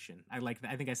situation. I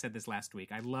think I said this last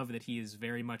week. I love that he is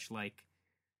very much like,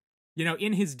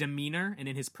 in his demeanor and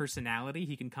in his personality,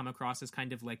 he can come across as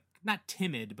kind of like not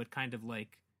timid, but kind of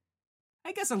like,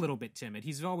 I guess, a little bit timid.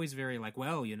 He's always very like,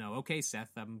 well, okay,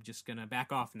 Seth, I'm just gonna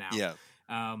back off now. Yeah,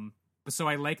 But so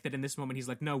I like that in this moment he's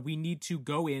like, no, we need to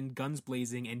go in guns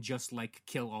blazing and just like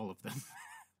kill all of them.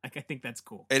 Like, I think that's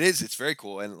cool. it is. It's very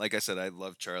cool. And like I said, I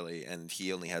love Charlie, and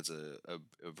he only has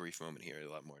a brief moment here. A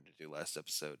lot more to do last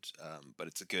episode, but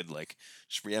it's a good like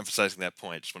just re-emphasizing that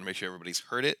point. Just want to make sure everybody's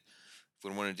heard it we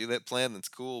don't want to do that plan, that's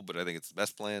cool, but I think it's the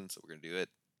best plan, so we're gonna do it.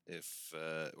 If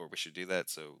or we should do that,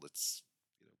 so let's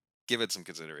give it some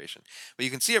consideration. But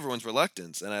you can see everyone's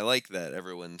reluctance, and I like that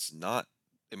everyone's not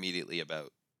immediately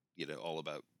about all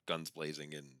about guns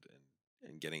blazing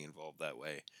and getting involved that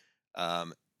way.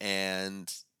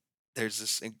 And there's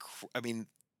this, I mean,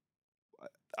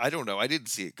 I don't know. I didn't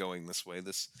see it going this way.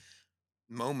 This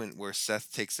moment where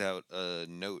Seth takes out a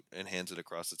note and hands it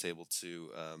across the table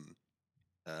to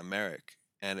Merrick,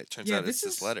 and it turns Yeah, out it's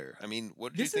this letter. I mean,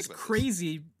 what did you this think is about this?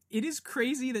 crazy. It is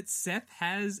crazy that Seth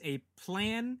has a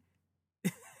plan.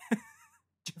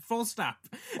 Full stop.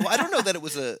 Well, I don't know that it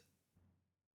was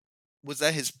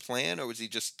that his plan, or was he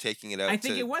just taking it I out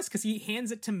think to? it was because he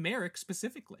hands it to Merrick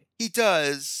specifically. He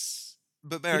does,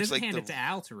 but He Merrick's doesn't like hand the it to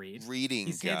Al to read. reading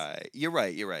He hands. guy. You're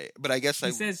right. You're right. But I guess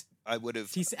He says I would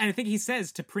have. and I think he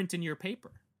says to print in your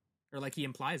paper, or like he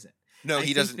implies it. No, I he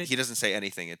think doesn't. that He doesn't say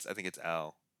anything. I think it's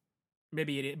Al.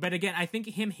 maybe it is, but again, I think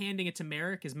him handing it to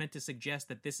Merrick is meant to suggest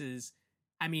that this is.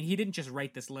 I mean, he didn't just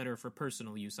write this letter for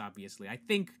personal use. Obviously, I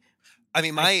think. I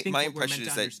mean, I think my what we're impression meant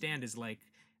is to that understand is like,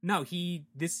 no, he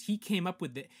came up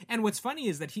with it. And what's funny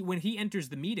is that when he enters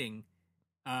the meeting,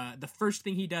 the first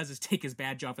thing he does is take his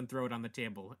badge off and throw it on the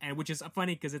table, and which is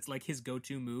funny because it's like his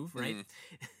go-to move, right? Mm.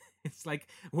 It's like,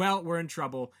 well, we're in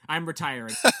trouble. I'm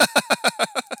retiring,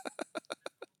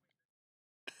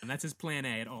 and that's his plan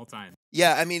A at all times.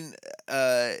 Yeah, I mean,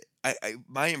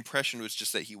 my impression was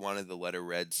just that he wanted the letter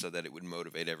read so that it would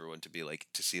motivate everyone to be like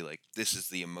to see like this is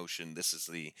the emotion, this is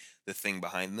the thing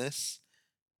behind this,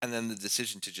 and then the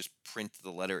decision to just print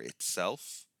the letter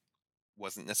itself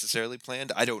wasn't necessarily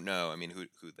planned. I don't know. I mean, who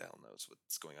the hell knows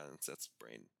what's going on in Seth's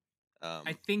brain?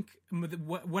 I think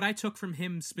what I took from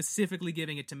him specifically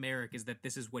giving it to Merrick is that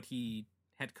this is what he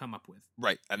had come up with.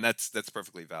 Right, and that's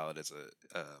perfectly valid as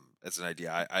an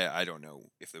idea. I don't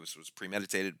know if this was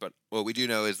premeditated, but what we do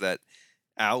know is that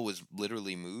Al was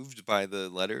literally moved by the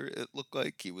letter. It looked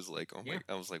like he was like, "Oh my!" Yeah,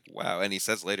 I was like, "Wow!" And he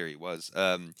says later he was.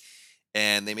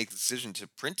 And they make the decision to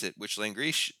print it, which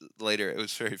Langrish later. It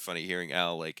was very funny hearing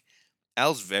Al like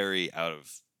Al's very out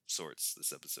of sorts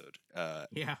this episode.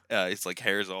 yeah. It's like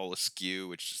hair's all askew,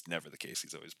 which is never the case.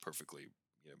 He's always perfectly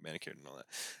manicured and all that,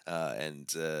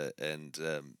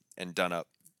 and done up.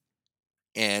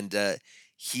 And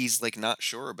he's like not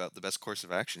sure about the best course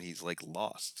of action. He's like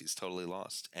lost. He's totally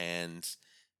lost. And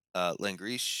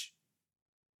Langrish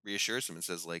reassures him and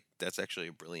says like that's actually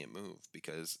a brilliant move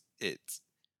because it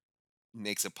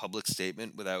makes a public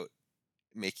statement without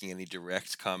making any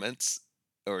direct comments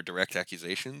or direct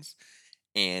accusations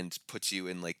and puts you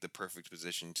in like the perfect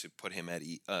position to put him at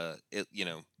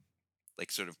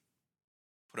like sort of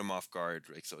put him off guard,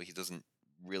 like so he doesn't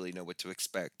really know what to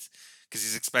expect because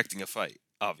he's expecting a fight,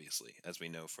 obviously, as we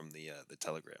know from the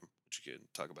telegram, which we can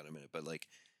talk about in a minute. But like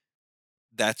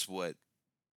that's what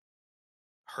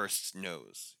Hearst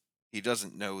knows. He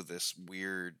doesn't know these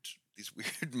weird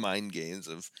mind games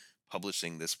of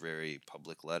publishing this very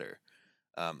public letter,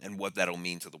 and what that'll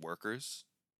mean to the workers,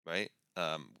 right?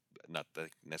 Not that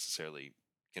necessarily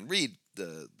can read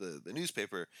the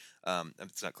newspaper.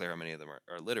 It's not clear how many of them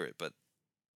are literate, but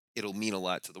it'll mean a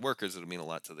lot to the workers. It'll mean a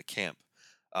lot to the camp,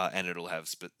 and it'll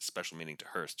have special meaning to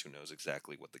Hearst, who knows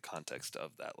exactly what the context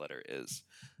of that letter is.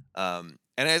 And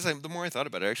the more I thought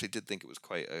about it, I actually did think it was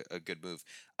quite a good move.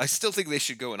 I still think they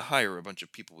should go and hire a bunch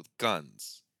of people with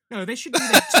guns. No, they should do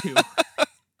that too,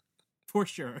 for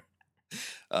sure.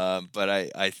 But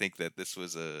I think that this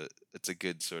was it's a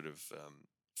good sort of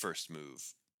first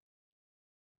move.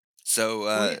 So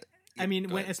Well, yeah. I yeah, mean,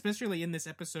 go ahead. especially in this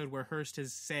episode where Hearst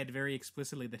has said very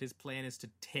explicitly that his plan is to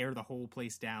tear the whole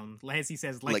place down, as he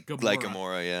says, like Gamora. Like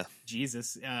Gamora, yeah.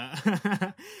 Jesus.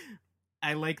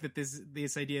 I like that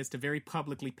this idea is to very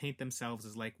publicly paint themselves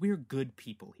as like, we're good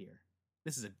people here.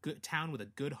 This is a good town with a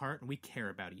good heart, and we care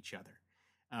about each other.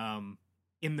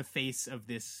 In the face of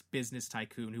this business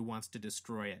tycoon who wants to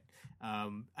destroy it.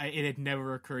 It had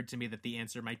never occurred to me that the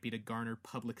answer might be to garner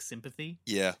public sympathy.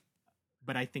 Yeah.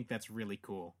 But I think that's really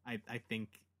cool. I think,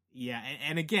 yeah.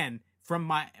 And again,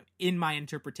 in my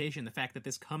interpretation, the fact that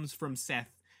this comes from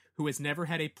Seth, who has never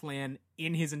had a plan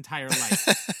in his entire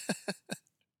life,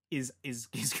 is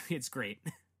it's great.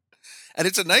 And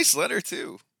it's a nice letter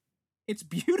too. It's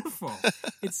beautiful.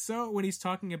 It's so when he's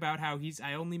talking about how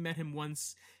I only met him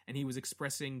once and he was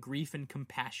expressing grief and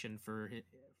compassion for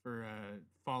a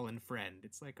fallen friend.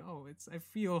 It's like, oh, I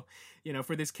feel,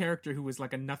 for this character who was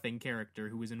like a nothing character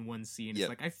who was in one scene.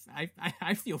 Yep. It's like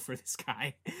I feel for this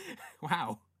guy.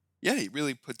 Wow. Yeah, he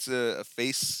really puts a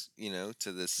face,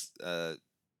 to this. I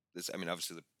mean,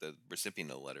 obviously the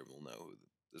recipient of the letter will know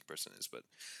this person is, but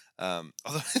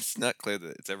although it's not clear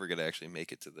that it's ever going to actually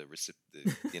make it to the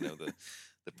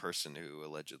the person who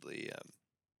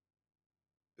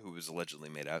was allegedly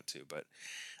made out to. But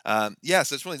yeah,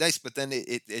 so it's really nice. But then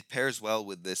it pairs well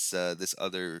with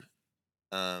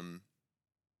um,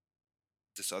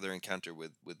 this other encounter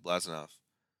with Blazanov.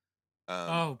 Um,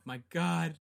 Oh my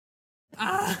god.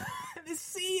 This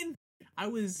scene.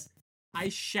 I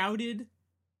shouted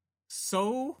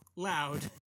so loud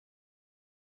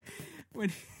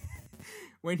when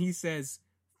when he says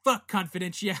fuck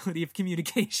confidentiality of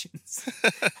communications.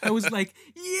 I was like,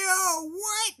 "Yo,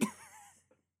 what?"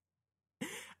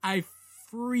 I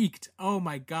freaked. Oh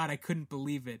my god, I couldn't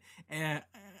believe it.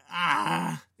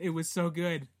 It was so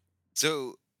good.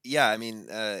 so yeah, I mean,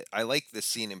 I like this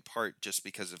scene in part just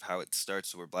because of how it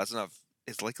starts, where Blazanov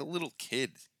is like a little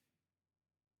kid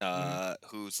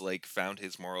Mm-hmm. who's like found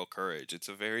his moral courage. It's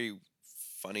a very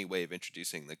funny way of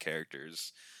introducing the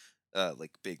character's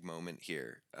like big moment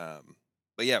here.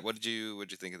 But yeah, what did you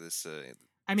think of I this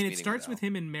mean, it meeting with starts with Al?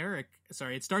 him and Merrick.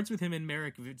 Sorry, it starts with him and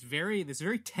Merrick. It's this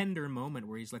very tender moment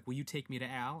where he's like, "Will you take me to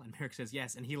Al?" And Merrick says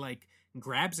yes, and he like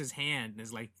grabs his hand and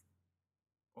is like,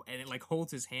 and it like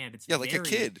holds his hand. Yeah, like a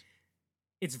kid.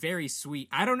 It's very sweet.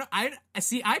 I don't know. I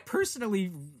see. I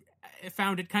personally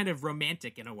found it kind of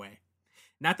romantic in a way.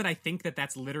 Not that I think that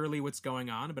that's literally what's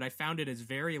going on, but I found it as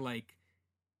very like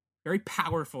very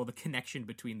powerful, the connection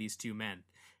between these two men.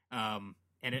 And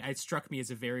it struck me as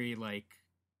a very like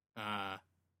uh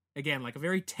again like a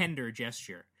very tender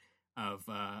gesture of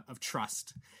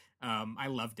trust. I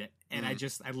loved it, and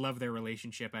Mm. I love their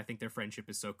relationship. I think their friendship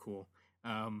is so cool.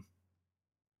 um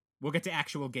we'll get to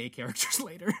actual gay characters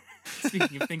later.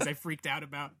 Speaking of things I freaked out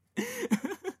about.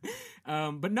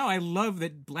 But no, I love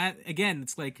that. Again,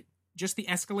 it's like just the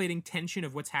escalating tension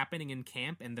of what's happening in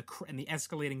camp and the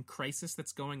escalating crisis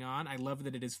that's going on. I love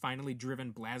that it has finally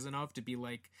driven Blazanov to be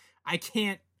like, I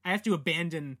have to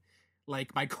abandon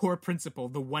like my core principle,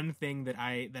 the one thing that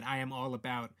I am all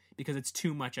about, because it's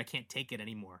too much. I can't take it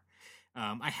anymore.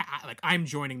 I'm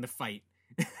joining the fight.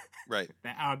 Right.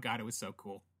 Oh god, it was so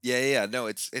cool. Yeah. No,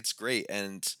 it's great,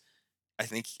 and I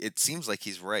think it seems like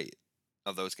he's right.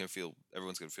 Although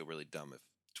everyone's gonna feel really dumb if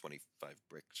 25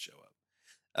 bricks show up.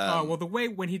 Oh well, the way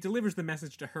when he delivers the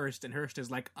message to Hearst, and Hearst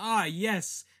is like, "Ah,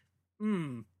 yes,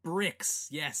 bricks,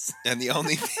 yes." and the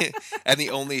only thing, and the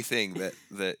only thing that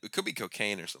it could be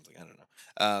cocaine or something, I don't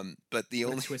know. But the What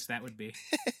a only twist that would be.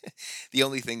 the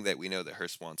only thing that we know that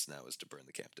Hearst wants now is to burn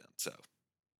the camp down. So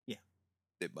Yeah.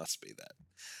 it must be that.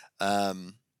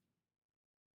 Um,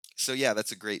 so yeah,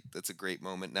 that's a great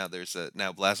moment. Now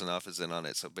Blazanov is in on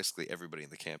it, so basically everybody in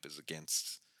the camp is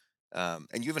against.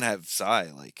 And you even have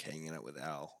Sai like hanging out with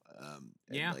Al, and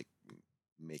Yeah. like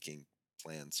making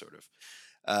plans, sort of.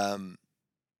 Um,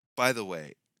 by the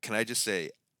way, can I just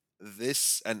say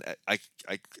this? And I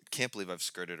can't believe I've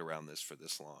skirted around this for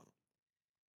this long.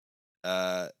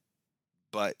 Uh,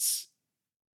 but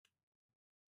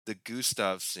the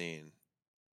Gustav scene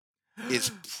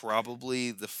is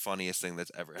probably the funniest thing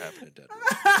that's ever happened in Deadwood.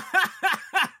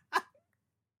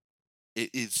 It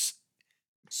is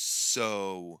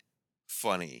so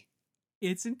funny.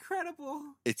 It's incredible.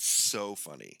 It's so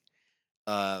funny.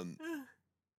 Um,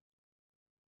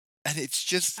 and it's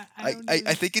just I I, don't I I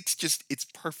even. think it's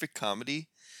perfect comedy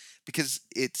because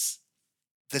it's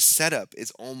the setup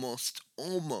is almost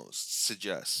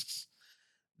suggests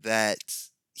that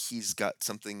he's got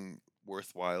something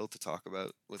worthwhile to talk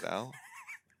about with Al,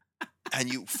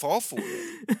 and you fall for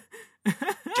it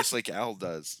just like Al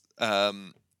does.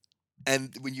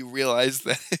 And when you realize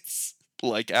that it's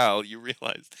like Al, you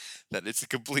realize that it's a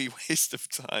complete waste of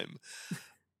time.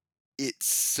 It's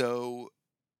so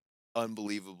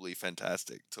unbelievably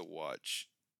fantastic to watch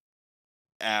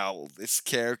Al, this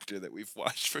character that we've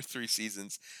watched for 3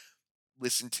 seasons,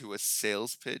 listen to a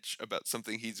sales pitch about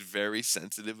something he's very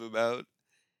sensitive about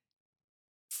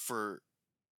for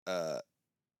uh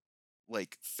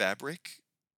like fabric.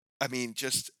 I mean,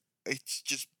 it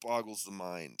just boggles the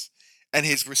mind. And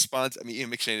his response, I mean,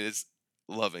 Ian McShane is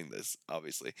loving this,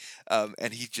 obviously. And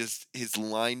his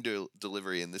line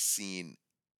delivery in this scene,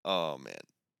 oh man,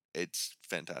 it's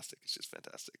fantastic. It's just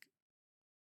fantastic.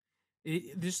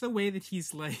 Just the way that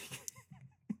he's like,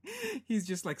 he's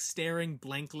just like staring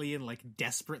blankly and like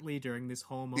desperately during this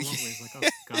whole moment where he's like,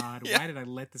 "Oh God, Yeah. why did I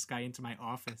let this guy into my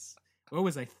office? What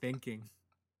was I thinking?"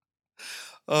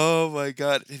 Oh my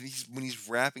god. And when he's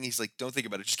rapping, he's like, "Don't think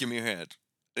about it, just give me your hand."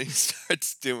 And he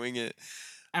starts doing it.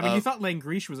 I mean, you Um, thought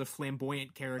Langrish was a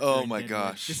flamboyant character oh in my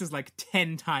Deadwood. This gosh. is like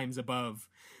 10 times above.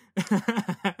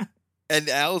 And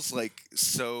Al's like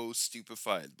so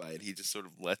stupefied by it, he just sort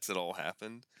of lets it all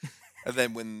happen. And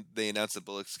then when they announce the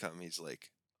Bullocks come, he's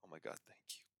like, "Oh my god, thank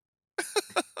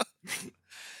you."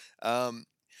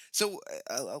 So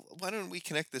why don't we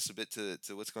connect this a bit to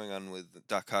what's going on with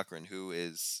Doc Cochran, who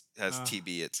has uh,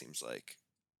 TB? It seems like.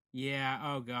 yeah.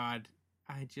 Oh God.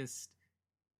 I just.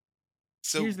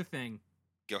 So Here's the thing.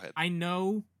 go ahead. I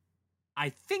know. I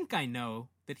think I know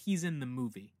that he's in the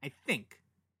movie. I think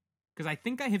because I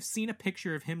think I have seen a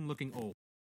picture of him looking old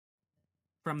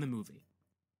from the movie,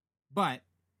 but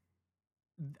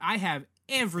I have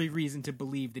every reason to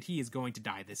believe that he is going to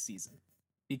die this season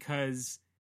because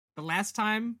the last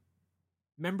time,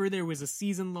 remember, there was a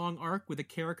season long arc with a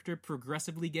character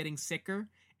progressively getting sicker,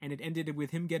 and it ended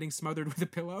with him getting smothered with a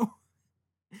pillow.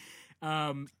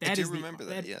 I That do is the remember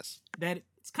that. that Yes. that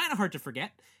it's kind of hard to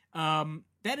forget.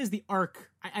 That is the arc.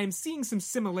 I'm seeing some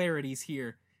similarities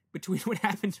here between what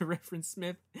happened to Reverend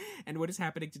Smith and what is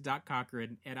happening to Doc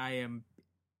Cochran, and I am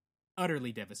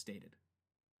utterly devastated.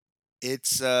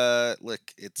 It's look,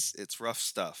 it's rough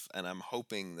stuff, and I'm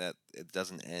hoping that it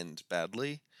doesn't end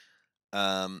badly.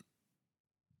 Um,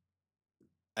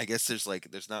 I guess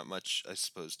there's not much, I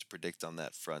suppose, to predict on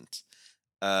that front.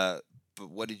 Uh, but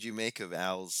what did you make of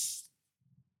Al's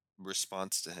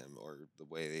response to him, or the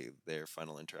way their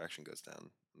final interaction goes down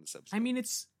in this I episode? mean,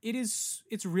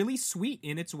 it's really sweet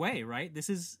in its way, right? This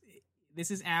is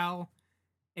Al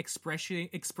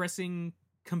expressing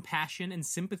compassion and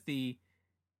sympathy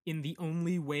in the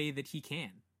only way that he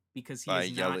can because he By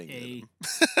is not yelling at a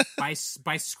him.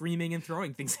 by screaming and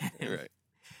throwing things at him. Right.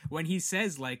 When he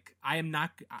says like I'm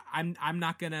not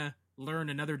going to learn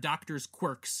another doctor's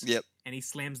quirks, Yep. and he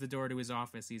slams the door to his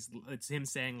office, it's him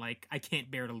saying like I can't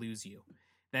bear to lose you.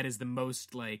 That is the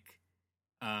most like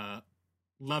uh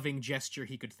loving gesture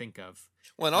he could think of.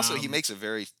 Well, and also he Um makes a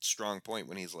very strong point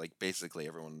when he's like, basically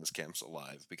everyone in this camp's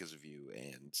alive because of you,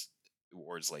 and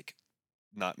or is like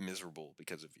not miserable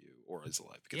because of you, or is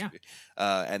alive because yeah. of you,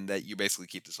 and that you basically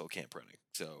keep this whole camp running.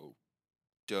 So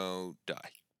don't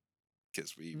die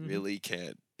because we Mhm. really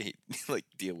can't like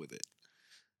deal with it.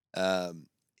 Um,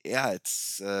 yeah,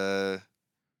 it's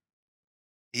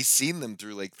he's seen them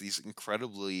through like these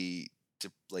incredibly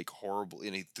like horrible,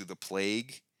 through the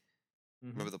plague.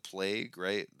 Mhm. Remember the plague,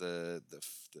 right? The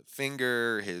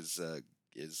finger, his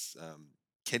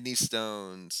kidney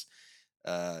stones,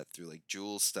 through like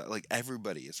Jewel stuff. Like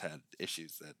everybody has had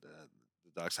issues that the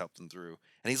docs helped them through,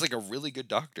 and he's like a really good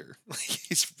doctor. Like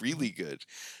he's Mhm. really good,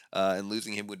 and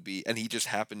losing him would be. And he just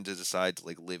happened to decide to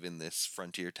like live in this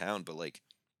frontier town, but like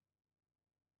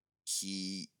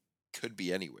he could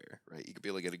be anywhere, right? He could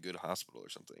be like at a good hospital or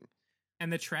something.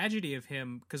 And the tragedy of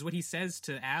him, because what he says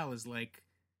to Al is like,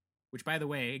 which by the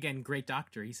way, again, great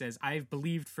doctor. He says, "I've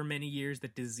believed for many years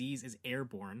that disease is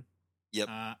airborne." Yep.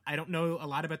 I don't know a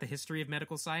lot about the history of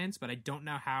medical science, but I don't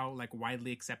know how like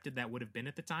widely accepted that would have been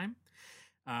at the time.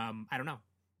 I don't know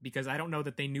because I don't know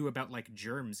that they knew about like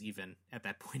germs even at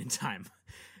that point in time.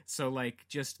 So like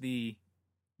just the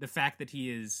fact that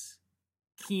he is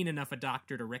keen enough a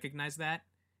doctor to recognize that.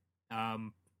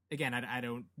 Um, Again, I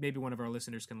don't. Maybe one of our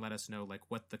listeners can let us know like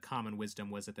what the common wisdom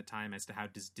was at the time as to how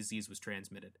disease was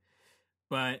transmitted.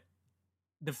 But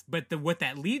the what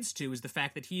that leads to is the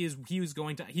fact that he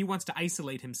wants to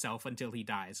isolate himself until he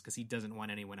dies because he doesn't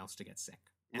want anyone else to get sick,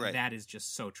 and Right. that is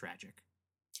just so tragic.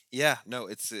 Yeah. No,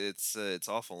 it's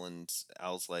awful. And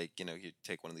Al's like, you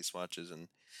take one of these swatches, and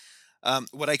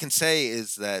what I can say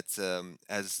is that,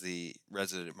 as the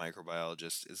resident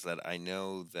microbiologist, is that I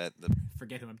know that the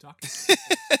Forget who I'm talking to.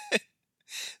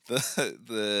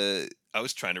 the I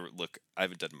was trying to look. I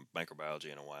haven't done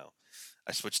microbiology in a while.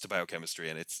 I switched to biochemistry,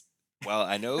 and it's, well,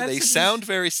 I know That's they such a. sound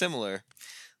very similar.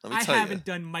 Let me I tell you. haven't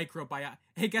done microbiology.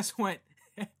 Hey, guess what?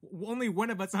 Only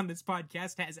one of us on this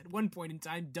podcast has at one point in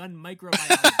time done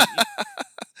microbiology.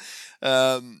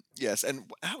 Yes,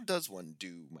 and how does one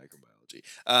do microbiology?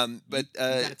 You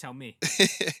got to tell me.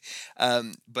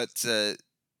 But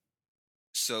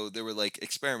so there were like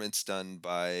experiments done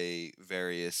by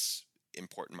various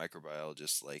important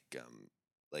microbiologists, like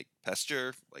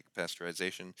Pasteur, like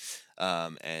pasteurization,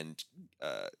 and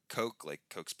Koch, like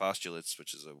Koch's postulates,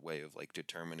 which is a way of like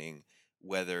determining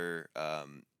whether a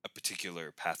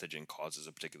particular pathogen causes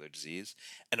a particular disease,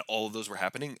 and all of those were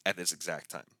happening at this exact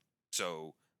time.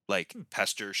 So like Hmm.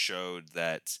 Pasteur showed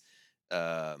that,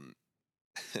 um,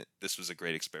 this was a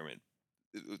great experiment.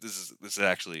 This is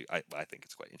actually, I think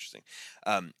it's quite interesting.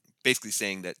 Um, Basically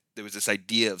saying that there was this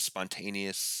idea of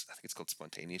spontaneous. I think it's called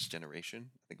spontaneous generation.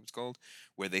 I think it was called,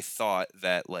 where they thought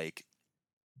that like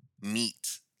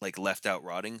meat like left out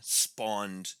rotting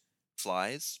spawned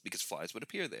flies because flies would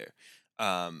appear there.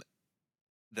 Um,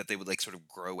 that they would like sort of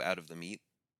grow out of the meat.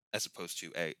 as opposed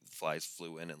to flies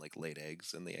flew in and like laid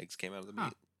eggs, and the eggs came out of the Huh.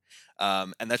 meat.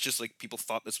 And that's just like people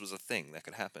thought this was a thing that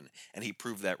could happen, and he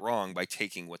proved that wrong by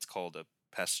taking what's called a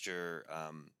Pasteur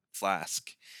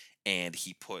flask, and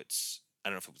he puts, I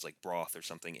don't know if it was like broth or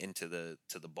something, into the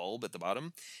bulb at the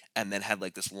bottom, and then had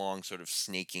like this long sort of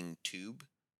snaking tube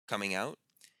coming out,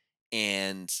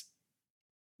 and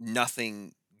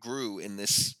nothing grew in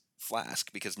this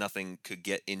flask because nothing could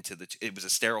get into it was a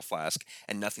sterile flask,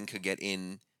 and nothing could get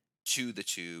in to the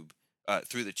tube,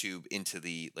 through the tube into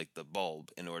the like the bulb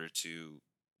in order to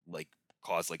like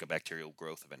cause like a bacterial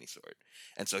growth of any sort.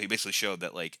 And so he basically showed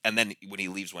that, like, and then when he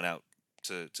leaves one out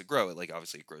to grow it, like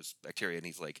obviously it grows bacteria, and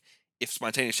he's like, if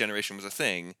spontaneous generation was a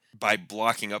thing, by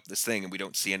blocking up this thing and we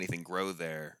don't see anything grow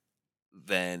there,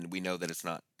 then we know that it's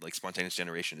not, like, spontaneous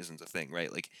generation isn't a thing,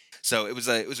 right? Like, so it was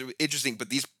interesting, but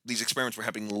these experiments were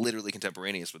happening literally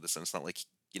contemporaneous with this, and it's not like,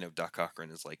 Doc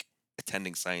Cochran is like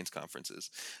attending science conferences.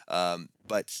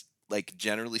 But like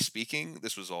generally speaking,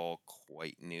 this was all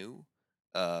quite new,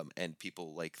 and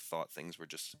people like thought things were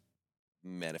just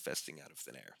manifesting out of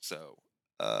thin air. So,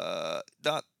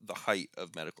 not the height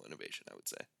of medical innovation, I would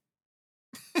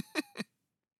say.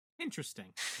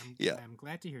 Interesting. I'm Yeah. I'm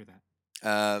glad to hear that.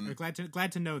 Or Um,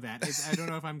 glad to know that. I don't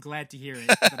know if I'm glad to hear it,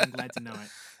 but I'm glad to know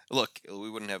Look, we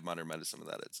wouldn't have modern medicine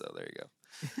without it, so there you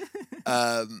it.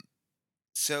 go.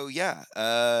 So yeah,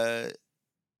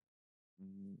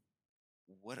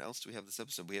 what else do we have this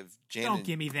episode? We have Jan Don't and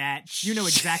give me that. You know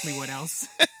exactly what else.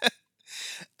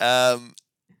 um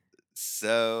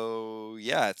so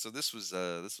yeah, so this was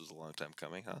a long time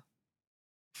coming, huh?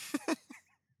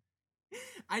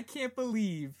 I can't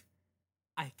believe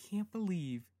I can't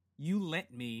believe you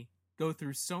let me go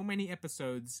through so many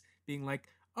episodes being like,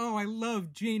 "Oh, I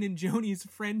love Jane and Joni's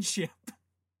friendship."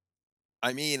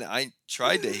 I mean, I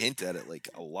tried to hint at it like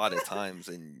a lot of times,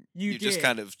 and You you just did.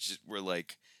 kind of were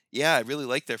like, "Yeah, I really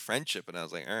like their friendship," and I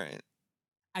was like, "All right."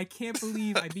 I can't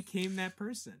believe I became that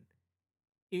person.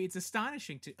 It's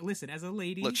astonishing to listen as a Look,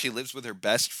 lady. she lives with her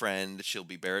best friend. She'll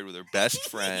be buried with her best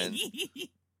friend,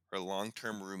 her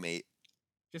long-term roommate.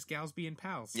 Just gals being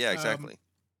pals. Yeah, exactly.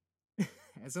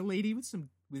 As a lady with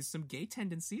some gay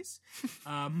tendencies,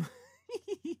 um,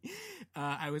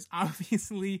 I was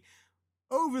obviously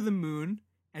over the moon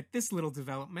at this little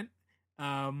development.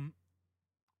 Um,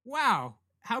 wow,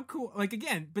 how cool! Like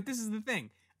again, but this is the thing.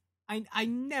 I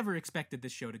never expected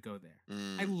this show to go there.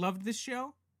 I Mm. loved this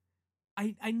show.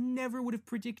 I never would have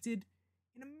predicted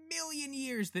in a million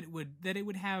years that it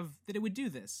would do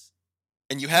this.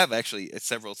 And you have actually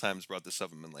several times brought this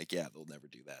up and been like, "Yeah, they'll never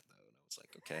do that, though." And I was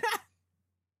like, "Okay."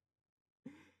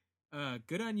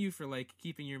 Good on you for like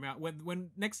keeping your mouth.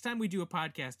 When next time we do a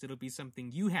podcast, it'll be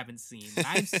something you haven't seen, that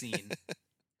I've seen,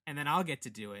 and then I'll get to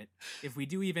do it. If we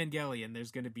do Evangelion,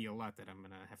 there's going to be a lot that I'm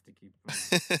gonna have to keep.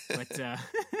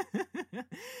 But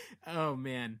oh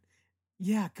man,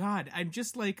 yeah, God, I'm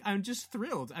just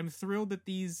thrilled. I'm thrilled that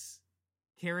these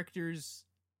characters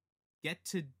get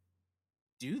to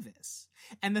do this.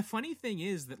 And the funny thing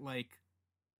is that like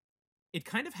it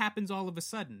kind of happens all of a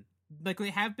sudden. Like they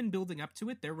have been building up to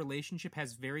it. Their relationship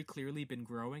has very clearly been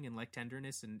growing in like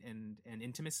tenderness and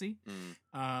intimacy.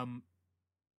 Mm. Um,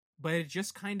 but it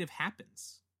just kind of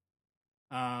happens.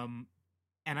 Um,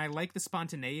 and I like the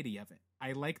spontaneity of it.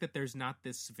 I like that there's not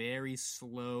this very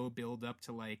slow build up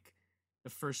to like the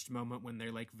first moment when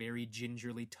they're like very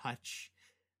gingerly touch.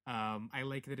 I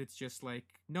like that it's just like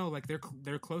no, like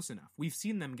they're close enough. We've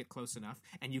seen them get close enough,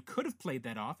 and you could have played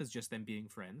that off as just them being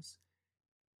friends,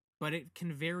 but it can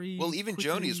Well, very even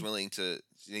Joni is quickly. willing to.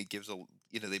 He gives a.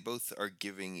 They both are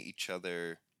giving each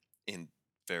other in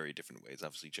very different ways.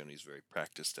 Obviously, Joni's very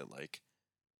practiced at like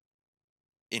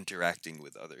interacting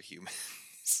with other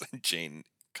humans, and Jane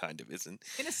kind of isn't.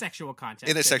 In a sexual In a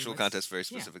context, sexual anyways. context, very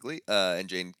Yeah, specifically, and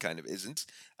Jane kind of isn't.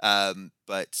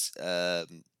 But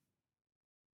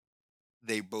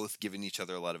they both giving each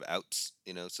other a lot of outs,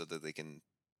 so that they can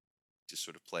just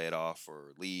sort of play it off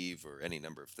or leave or any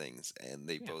number of things, and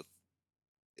they yeah, both.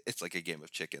 It's like a game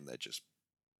of chicken that just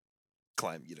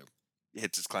climb,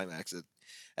 hits its climax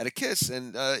at a kiss,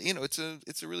 and it's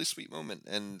a really sweet moment,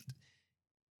 and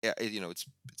yeah,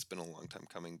 it's been a long time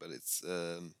coming, but it's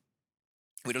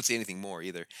we don't see anything more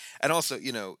either. And also,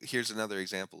 here's another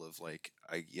example of like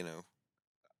I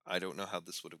don't know how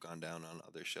this would have gone down on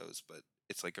other shows, but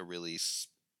it's like a really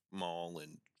small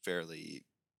and fairly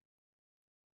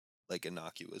like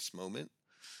innocuous moment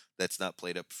that's not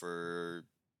played up for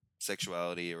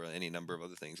sexuality or any number of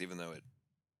other things, even though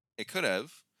it could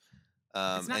have.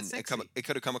 it's not And sexy. it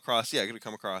could have come across, yeah, it could have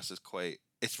come across as quite,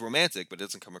 it's romantic, but it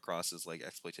doesn't come across as like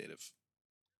exploitative.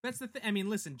 That's the thing. I mean,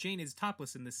 listen, Jane is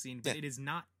topless in this scene, but Yeah. it is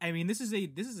not. I mean, this is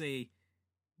a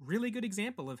really good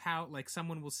example of how like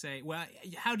someone will say, "Well,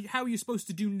 how are you supposed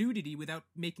to do nudity without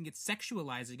making it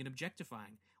sexualizing and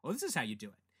objectifying?" Well, this is how you do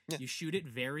it. Yeah. You shoot it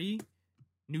very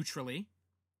neutrally.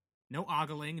 No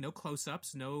ogling, no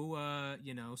close-ups, no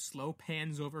slow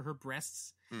pans over her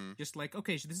breasts. Mm. Just like,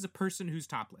 okay, so this is a person who's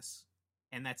topless,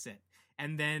 and that's it.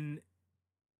 And then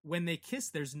when they kiss,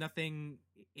 there's nothing.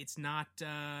 It's not,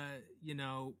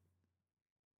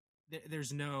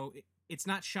 there's no. It's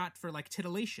not shot for like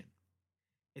titillation.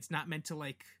 It's not meant to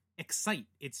like excite.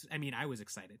 It's. I mean, I was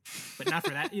excited, but not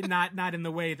for that. not in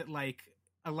the way that like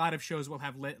a lot of shows will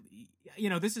have.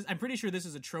 This is. I'm pretty sure this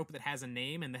is a trope that has a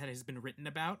name and that has been written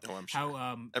about. Oh, I'm sure.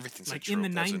 How Everything's like a trope. in the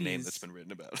That's 90s, a name that's been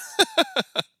written about.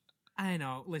 I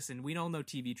know. Listen, we all know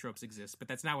TV tropes exist, but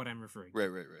that's not what I'm referring to.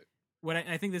 Right. What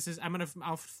I think this is,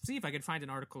 I'll see if I can find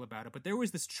an article about it. But there was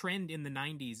this trend in the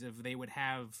 '90s of they would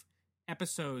have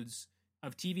episodes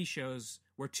of TV shows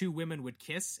where two women would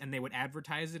kiss, and they would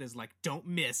advertise it as like, "Don't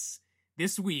miss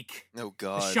this week." Oh A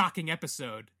God. shocking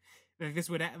episode. Like this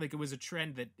would like it was a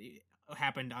trend that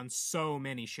happened on so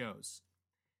many shows.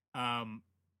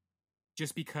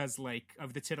 Just because like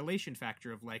of the titillation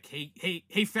factor of like,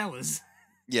 hey fellas,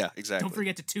 Yeah, exactly. don't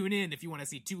forget to tune in if you want to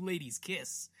see two ladies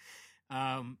kiss.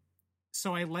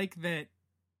 So I like that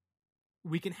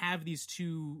we can have these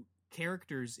two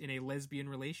characters in a lesbian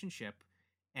relationship,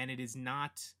 and it is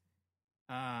not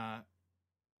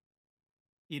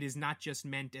just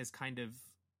meant as kind of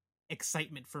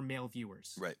excitement for male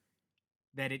viewers. Right.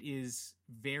 That it is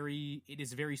very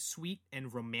sweet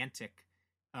and romantic,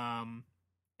 and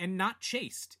not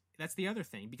chaste. That's the other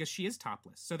thing, because she is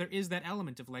topless. So there is that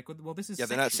element of like, well, this is Yeah,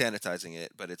 they're not sexual. sanitizing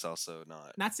it, but it's also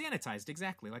Not sanitized,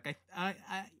 exactly. Like I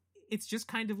it's just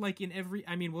kind of like in every.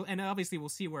 I mean, and obviously we'll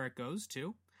see where it goes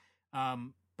too.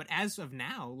 But as of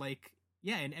now, like,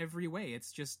 yeah, in every way,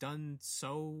 it's just done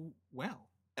so well.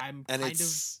 I'm And kind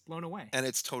of blown away. And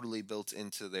it's totally built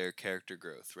into their character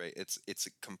growth, right? It's a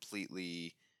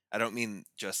completely. I don't mean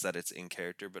just that it's in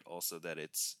character, but also that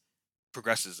it's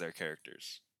progresses their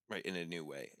characters, right, in a new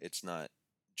way. It's not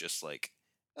just like,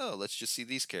 oh, let's just see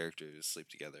these characters sleep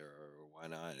together, or why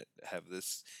not have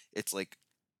this? It's like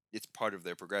it's part of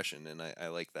their progression, and I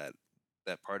like that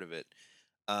part of it.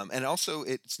 And also,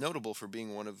 it's notable for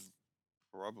being one of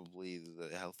probably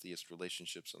the healthiest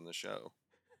relationships on the show.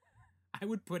 I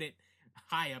would put it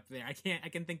high up there. I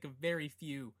can think of very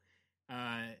few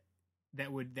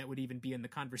that would even be in the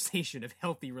conversation of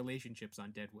healthy relationships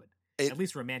on Deadwood. At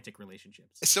least romantic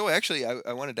relationships. So actually,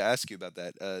 I wanted to ask you about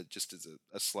that, just as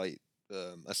a slight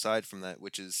aside from that,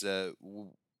 which is the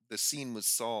scene with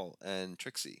Saul and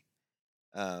Trixie,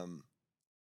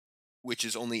 which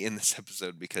is only in this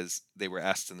episode because they were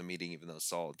asked in the meeting, even though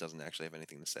Saul doesn't actually have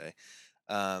anything to say.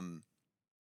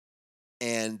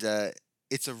 And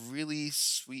it's a really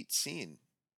sweet scene.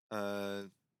 Yeah,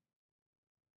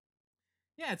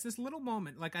 it's this little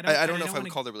moment. Like I don't know if I would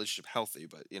call the relationship healthy,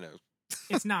 but you know,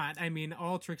 it's not. I mean,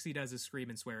 all Trixie does is scream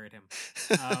and swear at him.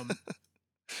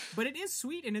 But it is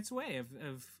sweet in its way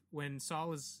of when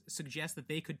Saul suggests that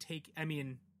they could take. I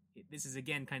mean, this is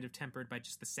again kind of tempered by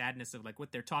just the sadness of like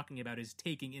what they're talking about is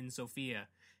taking in Sophia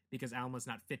because Alma's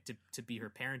not fit to be her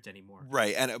parent anymore.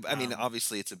 Right, and I mean,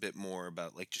 obviously, it's a bit more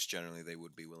about like just generally they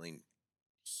would be willing.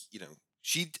 You know,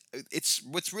 it's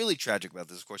what's really tragic about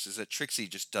this, of course, is that Trixie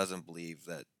just doesn't believe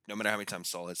that no matter how many times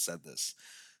Saul has said this,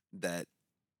 that,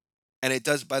 and it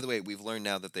does. By the way, we've learned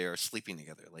now that they are sleeping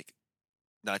together, like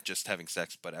not just having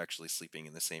sex, but actually sleeping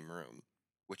in the same room,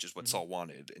 which is what Saul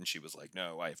wanted, and she was like,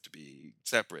 "No, I have to be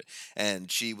separate,"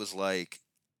 and she was like,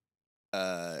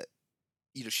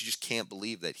 she just can't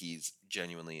believe that he's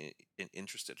genuinely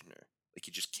interested in her. Like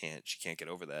he just can't. She can't get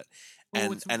over that.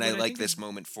 Well, And I like this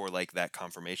moment for like that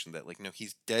confirmation that like no,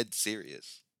 he's dead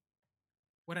serious.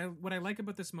 What I like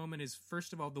about this moment is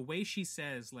first of all the way she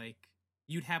says like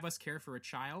you'd have us care for a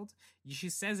child. She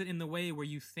says it in the way where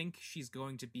you think she's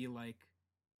going to be like,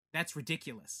 that's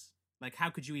ridiculous. Like how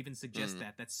could you even suggest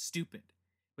that? That's stupid.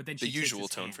 But then the she usual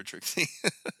tone for Trixie.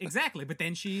 Exactly, but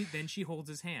then she holds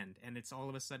his hand, and it's all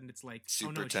of a sudden it's like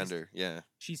super tender.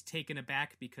 She's taken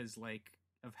aback because like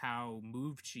of how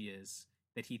moved she is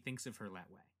that he thinks of her that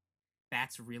way.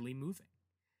 That's really moving.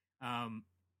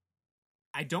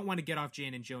 I don't want to get off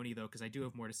Jane and Joni though, because I do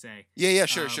have more to say. Yeah,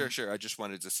 sure. I just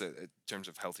wanted to say in terms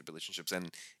of healthy relationships, and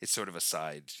it's sort of a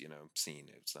side, scene.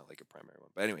 It's not like a primary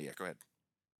one. But anyway, yeah, go ahead.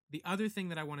 The other thing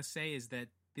that I want to say is that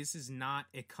this is not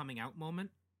a coming out moment,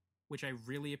 which I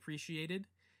really appreciated,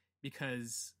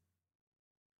 because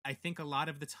I think a lot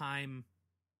of the time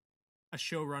a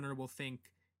showrunner will think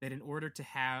that in order to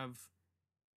have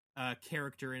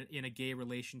character in a gay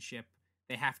relationship,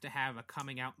 they have to have a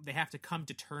coming out. They have to come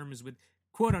to terms with,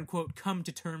 quote unquote, come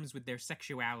to terms with their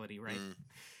sexuality, right?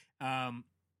 Mm. Um,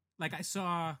 like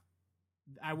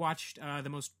I watched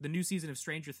the new season of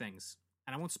Stranger Things,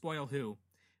 and I won't spoil who,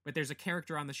 but there's a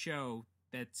character on the show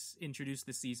that's introduced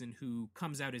this season who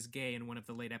comes out as gay in one of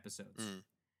the late episodes, Mm.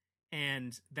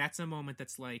 and that's a moment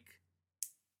that's like,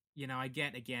 I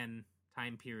get, again,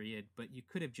 time period, but you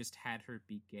could have just had her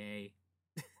be gay.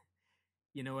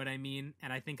 You know what I mean?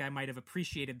 And I think I might have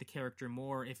appreciated the character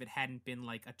more if it hadn't been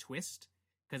like a twist,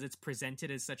 because it's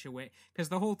presented as such a way. Because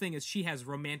the whole thing is she has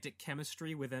romantic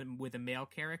chemistry with a male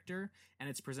character, and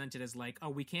it's presented as like, oh,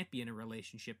 we can't be in a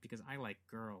relationship because I like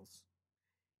girls.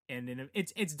 And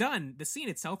it's done. The scene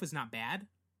itself is not bad.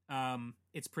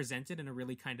 It's presented in a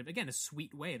really kind of, again, a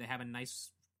sweet way. They have a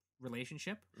nice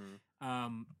relationship.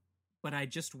 Mm. But I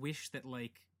just wish that,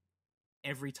 like,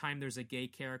 every time there's a gay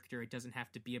character, it doesn't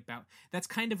have to be about. That's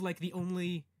kind of like the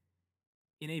only,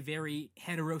 in a very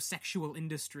heterosexual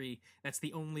industry, that's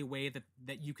the only way that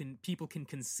people can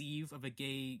conceive of a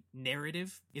gay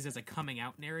narrative, is as a coming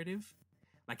out narrative.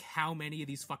 Like, how many of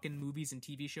these fucking movies and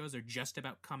TV shows are just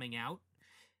about coming out?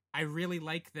 I really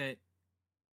like that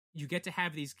you get to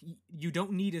have these. You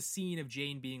don't need a scene of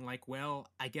Jane being like, well,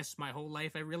 I guess my whole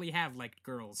life I really have liked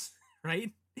girls,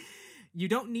 right? You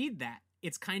don't need that.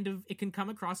 It's kind of, it can come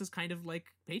across as kind of like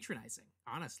patronizing,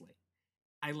 honestly.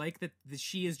 I like that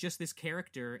she is just this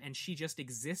character and she just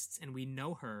exists and we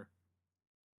know her.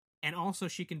 And also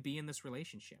she can be in this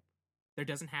relationship. There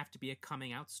doesn't have to be a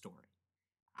coming out story.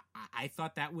 I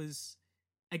thought that was,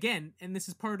 again, and this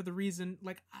is part of the reason,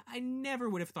 like, I never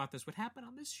would have thought this would happen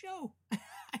on this show.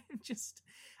 I'm just,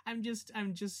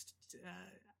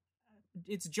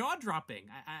 it's jaw dropping.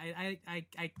 I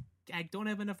don't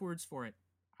have enough words for it.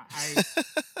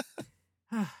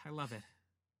 I love it.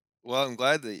 Well, I'm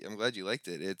glad you liked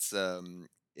it. It's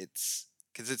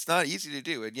because it's not easy to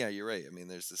do, and yeah, you're right. I mean,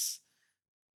 there's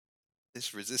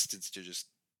this resistance to just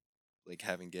like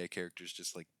having gay characters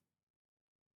just like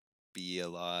be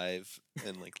alive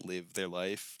and like live their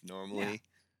life Yeah. normally.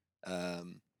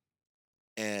 Um,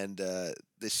 and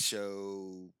this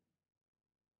show,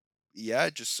 yeah,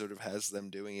 it just sort of has them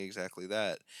doing exactly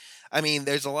that. I mean,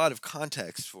 there's a lot of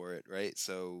context for it, right?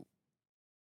 So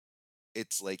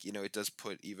it's like, it does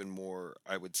put even more,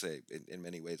 I would say, in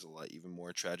many ways, a lot even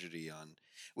more tragedy on.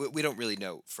 We don't really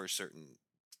know for certain,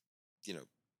 you know,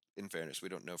 in fairness, we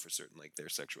don't know for certain like their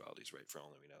sexualities, right? For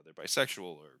all that we know, they're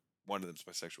bisexual, or one of them's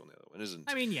bisexual and the other one isn't.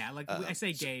 I mean, yeah, like I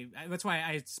say So, gay. That's why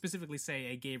I specifically say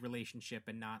a gay relationship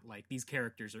and not like these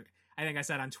characters are. I think I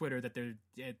said on Twitter that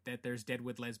there's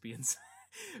Deadwood lesbians,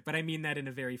 but I mean that in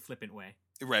a very flippant way.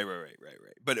 right.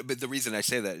 But the reason I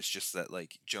say that is just that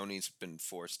like Joni's been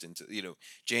forced into,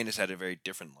 Jane has had a very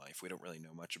different life. We don't really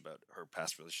know much about her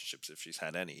past relationships, if she's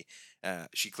had any.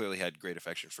 She clearly had great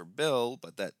affection for Bill,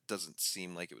 but that doesn't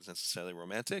seem like it was necessarily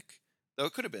romantic. Though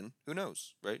it could have been. Who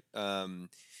knows, right?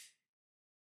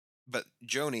 But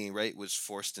Joni, right, was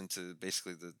forced into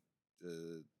basically the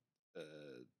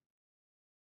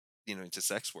into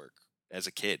sex work as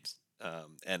a kid,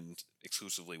 and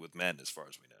exclusively with men, as far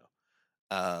as we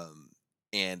know.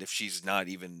 And if she's not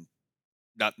even,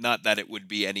 not that it would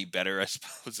be any better, I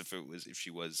suppose, if she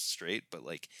was straight, but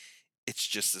like it's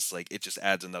just this, like, it just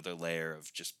adds another layer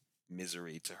of just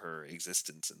misery to her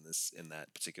existence in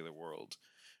that particular world.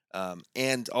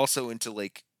 And also into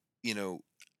like, you know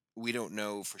we don't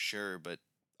know for sure, but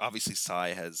obviously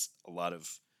Psy has a lot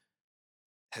of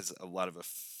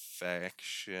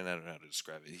affection. I don't know how to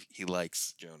describe it. He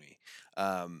likes Joni.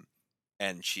 Um,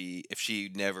 and if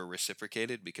she never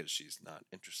reciprocated because she's not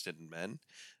interested in men,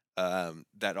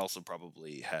 that also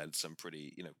probably had some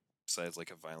pretty, Psy's like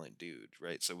a violent dude,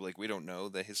 right? So like we don't know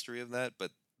the history of that,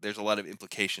 but there's a lot of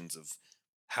implications of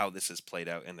how this has played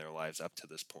out in their lives up to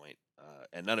this point,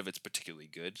 and none of it's particularly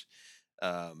good,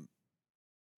 um,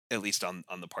 at least on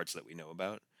the parts that we know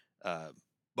about.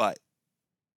 But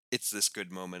it's this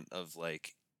good moment of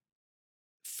like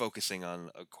focusing on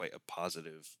quite a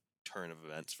positive turn of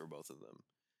events for both of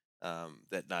them,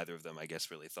 that neither of them, I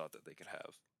guess, really thought that they could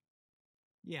have.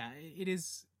 Yeah, it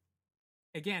is,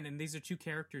 again, and these are two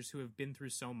characters who have been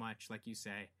through so much, like you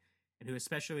say, and who,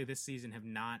 especially this season,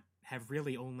 have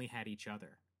really only had each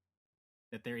other.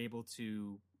 That they're able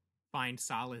to find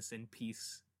solace and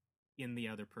peace in the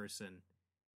other person.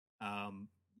 Um,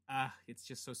 it's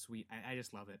just so sweet. I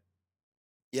just love it.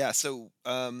 Yeah, so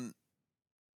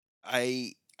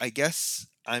I guess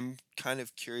I'm kind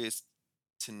of curious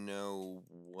to know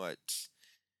what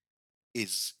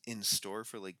is in store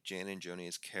for like Jan and Joni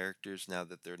as characters now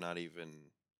that they're not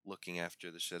even looking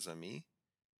after the Shazami.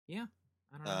 Yeah,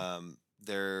 I don't know.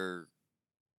 They're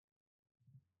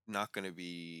not going to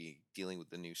be dealing with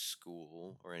the new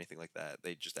school or anything like that.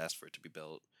 They just asked for it to be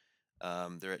built.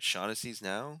 They're at Shaughnessy's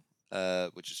now,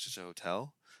 which is just a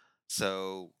hotel.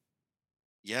 So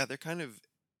yeah, they're kind of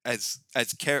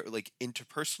like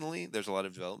interpersonally. There's a lot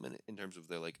of development in terms of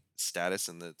their like status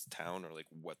in the town or like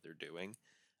what they're doing.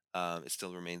 It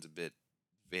still remains a bit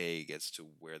vague as to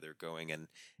where they're going, and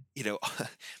you know,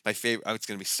 my favorite. Oh, it's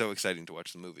going to be so exciting to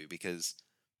watch the movie because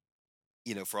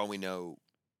for all we know,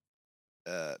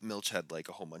 Milch had like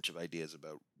a whole bunch of ideas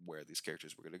about where these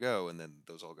characters were going to go, and then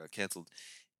those all got canceled.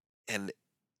 And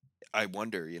I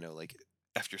wonder, like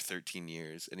after 13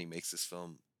 years, and he makes this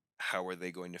film, how are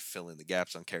they going to fill in the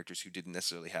gaps on characters who didn't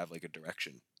necessarily have like a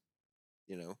direction?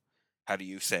 You know, how do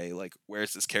you say like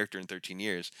where's this character in 13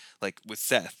 years? Like with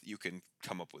Seth, you can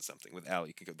come up with something. With Al,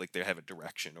 you can go like they have a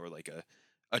direction or like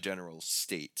a general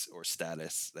state or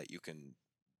status that you can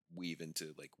weave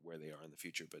into like where they are in the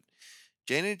future. But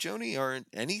Jane and Joni aren't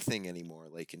anything anymore,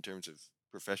 like in terms of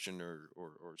profession or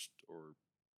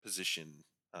position.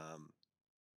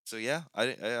 So yeah, I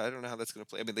don't know how that's gonna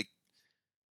play. I mean,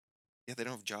 they don't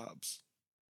have jobs,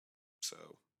 so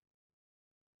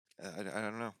I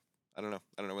don't know. I don't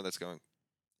know where that's going.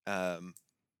 Um,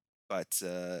 but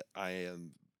I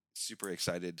am super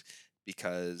excited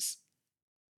because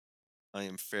I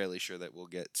am fairly sure that we'll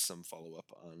get some follow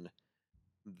up on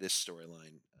this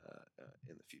storyline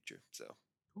in the future. So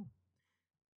Cool.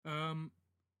 Um,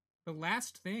 the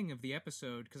last thing of the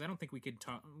episode, because I don't think we could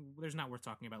talk. There's not worth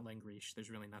talking about Langrish. There's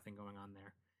really nothing going on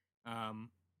there.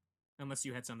 Unless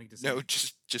you had something to no, say.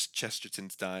 just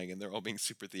Chesterton's dying, and they're all being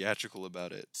super theatrical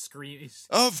about it. Scream.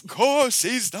 Of course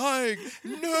he's dying.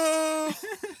 No.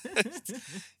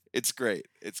 It's great.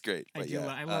 It's great. I But do. yeah,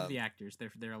 I love the actors.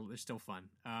 They're still fun.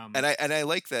 and I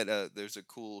like that. There's a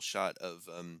cool shot of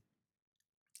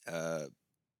uh,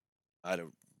 I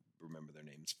don't remember their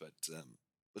names, but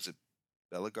was it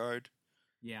Bellegarde?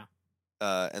 Yeah.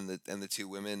 And the two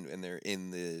women, and they're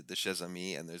in the chaise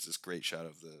ami, and there's this great shot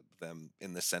of them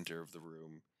in the center of the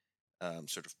room,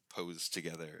 sort of posed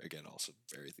together again, also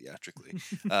very theatrically.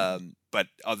 But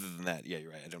other than that, yeah,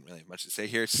 you're right. I don't really have much to say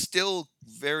here. Still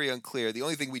very unclear. The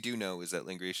only thing we do know is that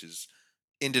Langrisha is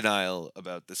in denial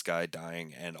about this guy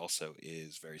dying, and also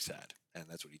is very sad, and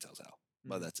that's what he tells Al.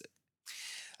 Well, Mhm. that's it.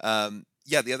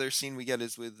 Yeah, the other scene we get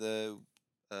is with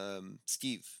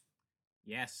Steve.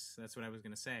 Yes, that's what I was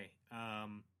gonna say.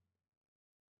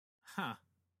 Huh.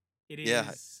 It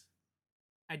Yeah. is.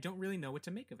 I don't really know what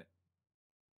to make of it,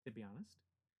 to be honest.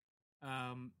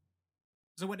 Um,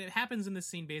 so what it happens in this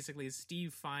scene basically is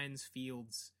Steve finds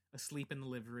Fields asleep in the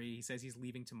livery. He says he's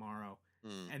leaving tomorrow,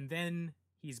 Mm, and then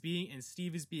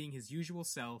Steve is being his usual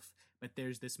self. But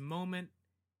there's this moment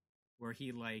where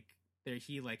he like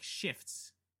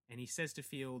shifts, and he says to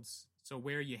Fields, "So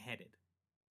where are you headed?"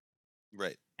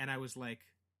 right. And I was like,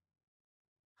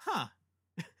 "Huh."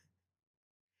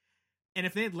 And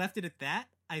if they had left it at that,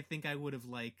 I think I would have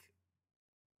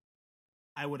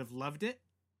loved it.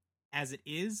 As it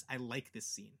is, I like this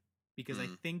scene because I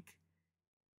Mm, think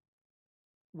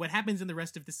what happens in the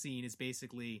rest of the scene is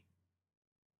basically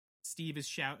Steve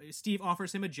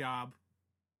offers him a job,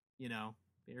 you know,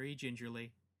 very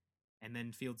gingerly, and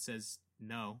then Field says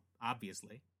no,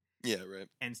 obviously. yeah. Right.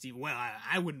 And Steve, well,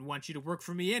 I wouldn't want you to work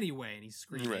for me anyway. And he's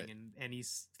Right. screaming, and he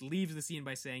leaves the scene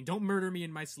by saying, "Don't murder me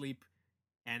in my sleep,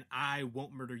 and I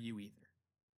won't murder you either."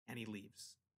 And he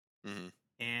leaves. Mm-hmm.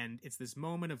 And it's this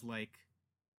moment of like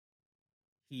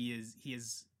he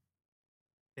is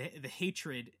the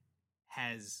hatred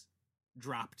has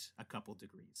dropped a couple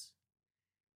degrees,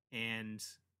 and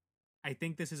I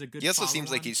think this is a good He also follow seems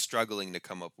like on. he's struggling to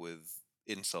come up with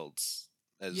insults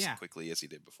as Yeah, quickly as he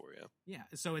did before. Yeah. yeah.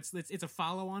 So it's a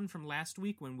follow on from last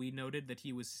week when we noted that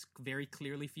he was very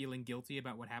clearly feeling guilty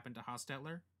about what happened to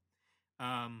Hostetler.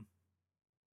 Um,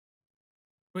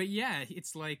 but yeah,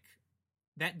 it's like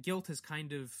that guilt has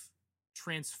kind of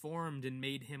transformed and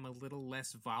made him a little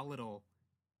less volatile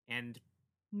and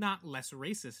not less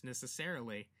racist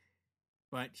necessarily,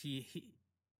 but he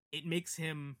it makes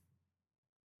him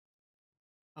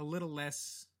a little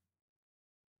less.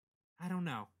 I don't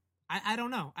know. I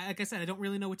don't know. Like I said, I don't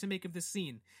really know what to make of this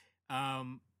scene.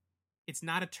 Um, it's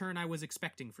not a turn I was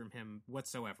expecting from him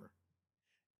whatsoever.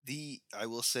 I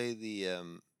will say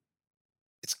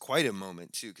it's quite a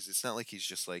moment too, because it's not like he's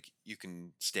just like you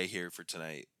can stay here for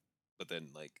tonight, but then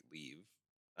like leave,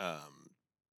 um,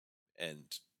 and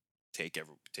take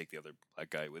the other black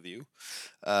guy with you.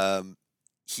 Um,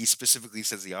 he specifically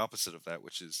says the opposite of that,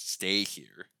 which is stay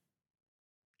here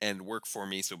and work for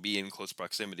me, so be in close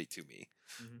proximity to me,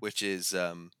 Mm-hmm. which is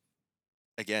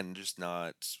again, just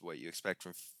not what you expect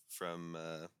from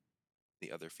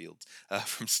the other fields,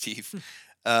 from Steve.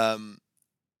 Um,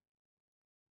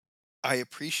 I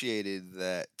appreciated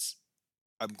that.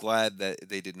 I'm glad that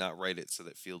they did not write it so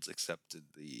that Fields accepted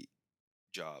the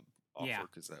job Yeah, offer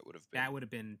because that would have that been would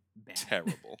have been bad.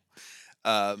 terrible.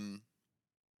 Um,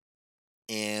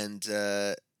 and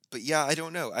but yeah, I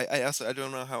don't know. I also I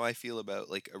don't know how I feel about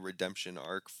like a redemption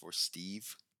arc for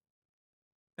Steve.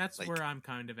 That's where Like, I'm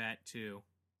kind of at too.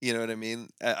 you know what I mean?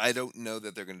 I don't know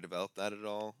that they're going to develop that at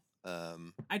all.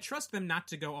 Um, I trust them not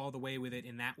to go all the way with it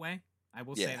in that way. I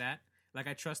will say yeah. that. Like,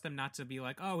 I trust them not to be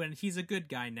like, oh, and he's a good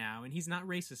guy now, and he's not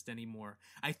racist anymore.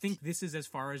 I think this is as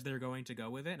far as they're going to go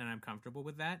with it, and I'm comfortable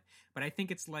with that. But I think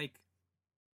it's like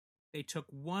they took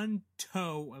one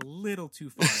toe a little too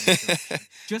far in this direction,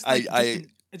 just I like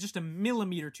I just a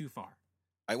millimeter too far.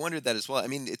 I wondered that as well. I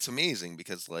mean, it's amazing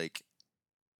because like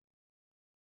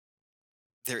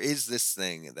there is this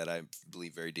thing that I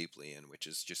believe very deeply in, which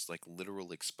is just like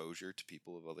literal exposure to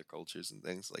people of other cultures and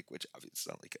things like which obviously it's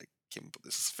not like I came up with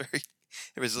this is very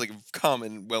it was like a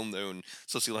common, well-known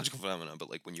sociological phenomenon. But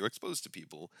like when you're exposed to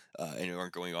people and you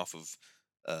aren't going off of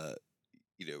uh,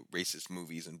 racist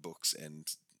movies and books and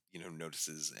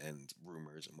notices and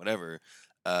rumors and whatever,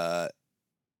 uh,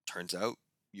 turns out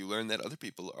you learn that other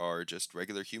people are just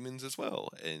regular humans as well,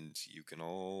 and you can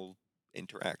all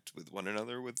interact with one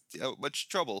another without much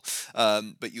trouble.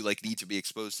 But you like need to be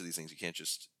exposed to these things. You can't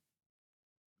just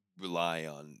rely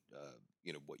on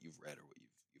what you've read or what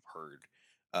you've heard.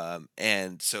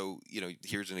 And so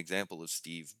here's an example of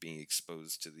Steve being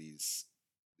exposed to these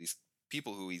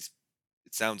people who it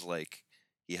sounds like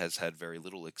he has had very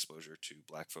little exposure to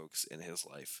black folks in his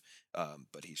life,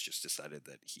 but he's just decided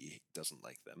that he doesn't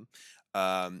like them.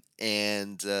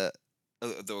 And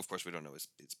though of course we don't know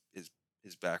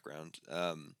his background,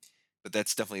 but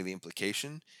that's definitely the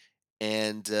implication.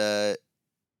 And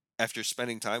after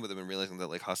spending time with him and realizing that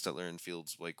like Hostetler and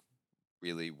Fields like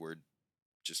really were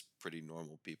just pretty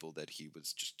normal people that he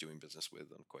was just doing business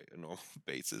with on quite a normal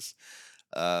basis,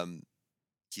 um,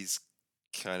 he's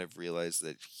kind of realized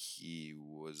that he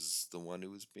was the one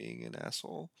who was being an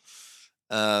asshole.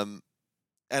 Um,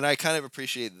 and I kind of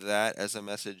appreciate that as a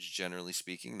message, generally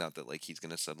speaking. Not that like he's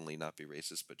gonna suddenly not be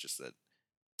racist, but just that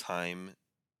time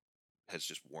has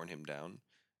just worn him down,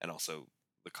 and also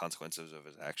the consequences of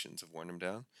his actions have worn him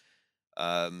down.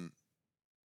 Um,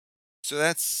 so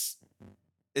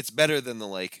it's better than the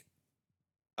like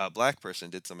a black person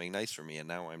did something nice for me and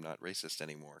now I'm not racist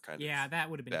anymore kind of Yeah, that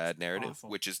would have been bad narrative, awful.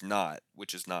 which is not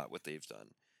what they've done.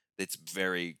 It's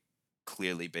very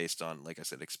clearly based on, like I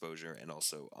said, exposure and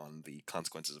also on the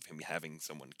consequences of him having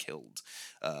someone killed,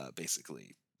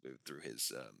 basically through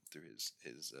his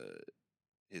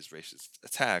racist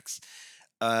attacks.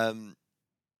 Um,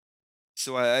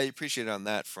 so I appreciate it on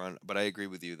that front, but I agree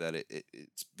with you that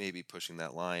it's maybe pushing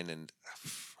that line, and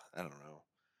I don't know.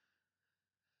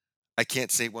 I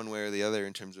can't say one way or the other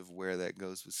in terms of where that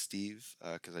goes with Steve,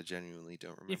 because I genuinely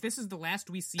don't If remember. this is the last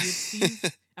we see of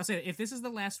Steve, I'll say if this is the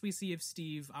last we see of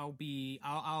Steve, I'll be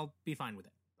fine with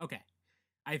it. Okay.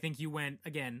 I think you went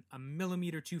again a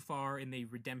millimeter too far in the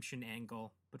redemption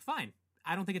angle, but fine.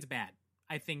 I don't think it's bad.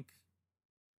 I think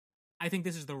I think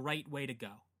this is the right way to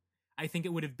go. I think it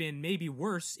would have been maybe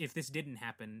worse if this didn't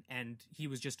happen and he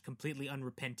was just completely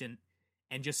unrepentant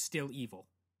and just still evil.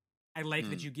 I like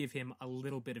that Hmm. you give him a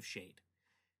little bit of shade.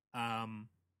 Um,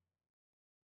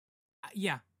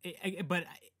 yeah, but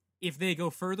if they go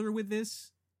further with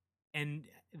this, and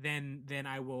then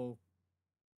I will,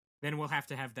 then we'll have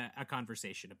to have a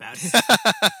conversation about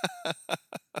it.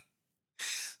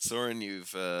 Soren,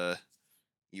 you've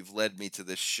led me to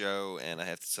this show, and I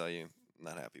have to tell you, I'm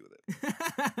not happy with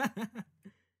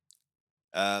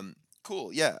it.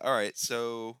 Cool. Yeah. All right.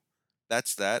 So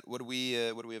that's that. What do we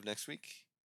have next week?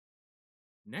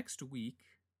 Next week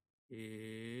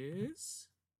is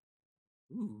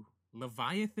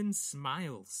Leviathan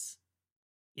Smiles.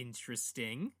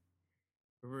 Interesting.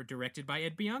 We're directed by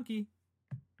Ed Bianchi.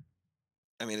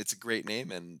 I mean, it's a great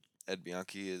name, and Ed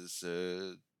Bianchi is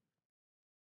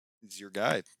your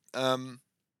guy. Um,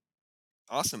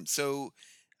 Awesome. So,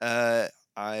 uh,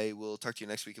 I will talk to you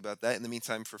next week about that. In the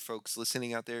meantime, for folks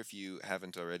listening out there, if you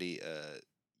haven't already,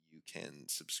 you can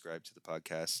subscribe to the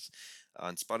podcast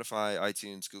on Spotify,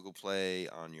 iTunes, Google Play,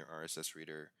 on your RSS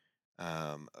reader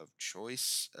of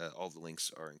choice. All the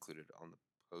links are included on the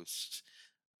post.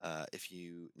 If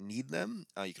you need them,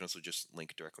 you can also just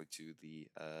link directly to the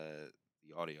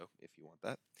audio if you want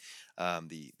that,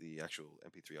 the actual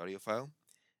MP3 audio file.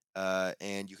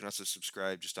 And you can also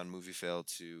subscribe just on Movie Fail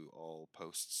to all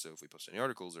posts. So if we post any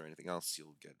articles or anything else,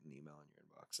 you'll get an email in your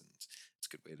inbox, and it's a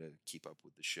good way to keep up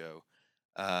with the show.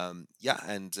 Yeah,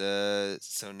 and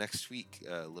so next week,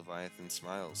 Leviathan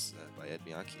Smiles by Ed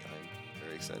Bianchi. I'm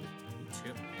very excited. Me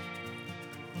too.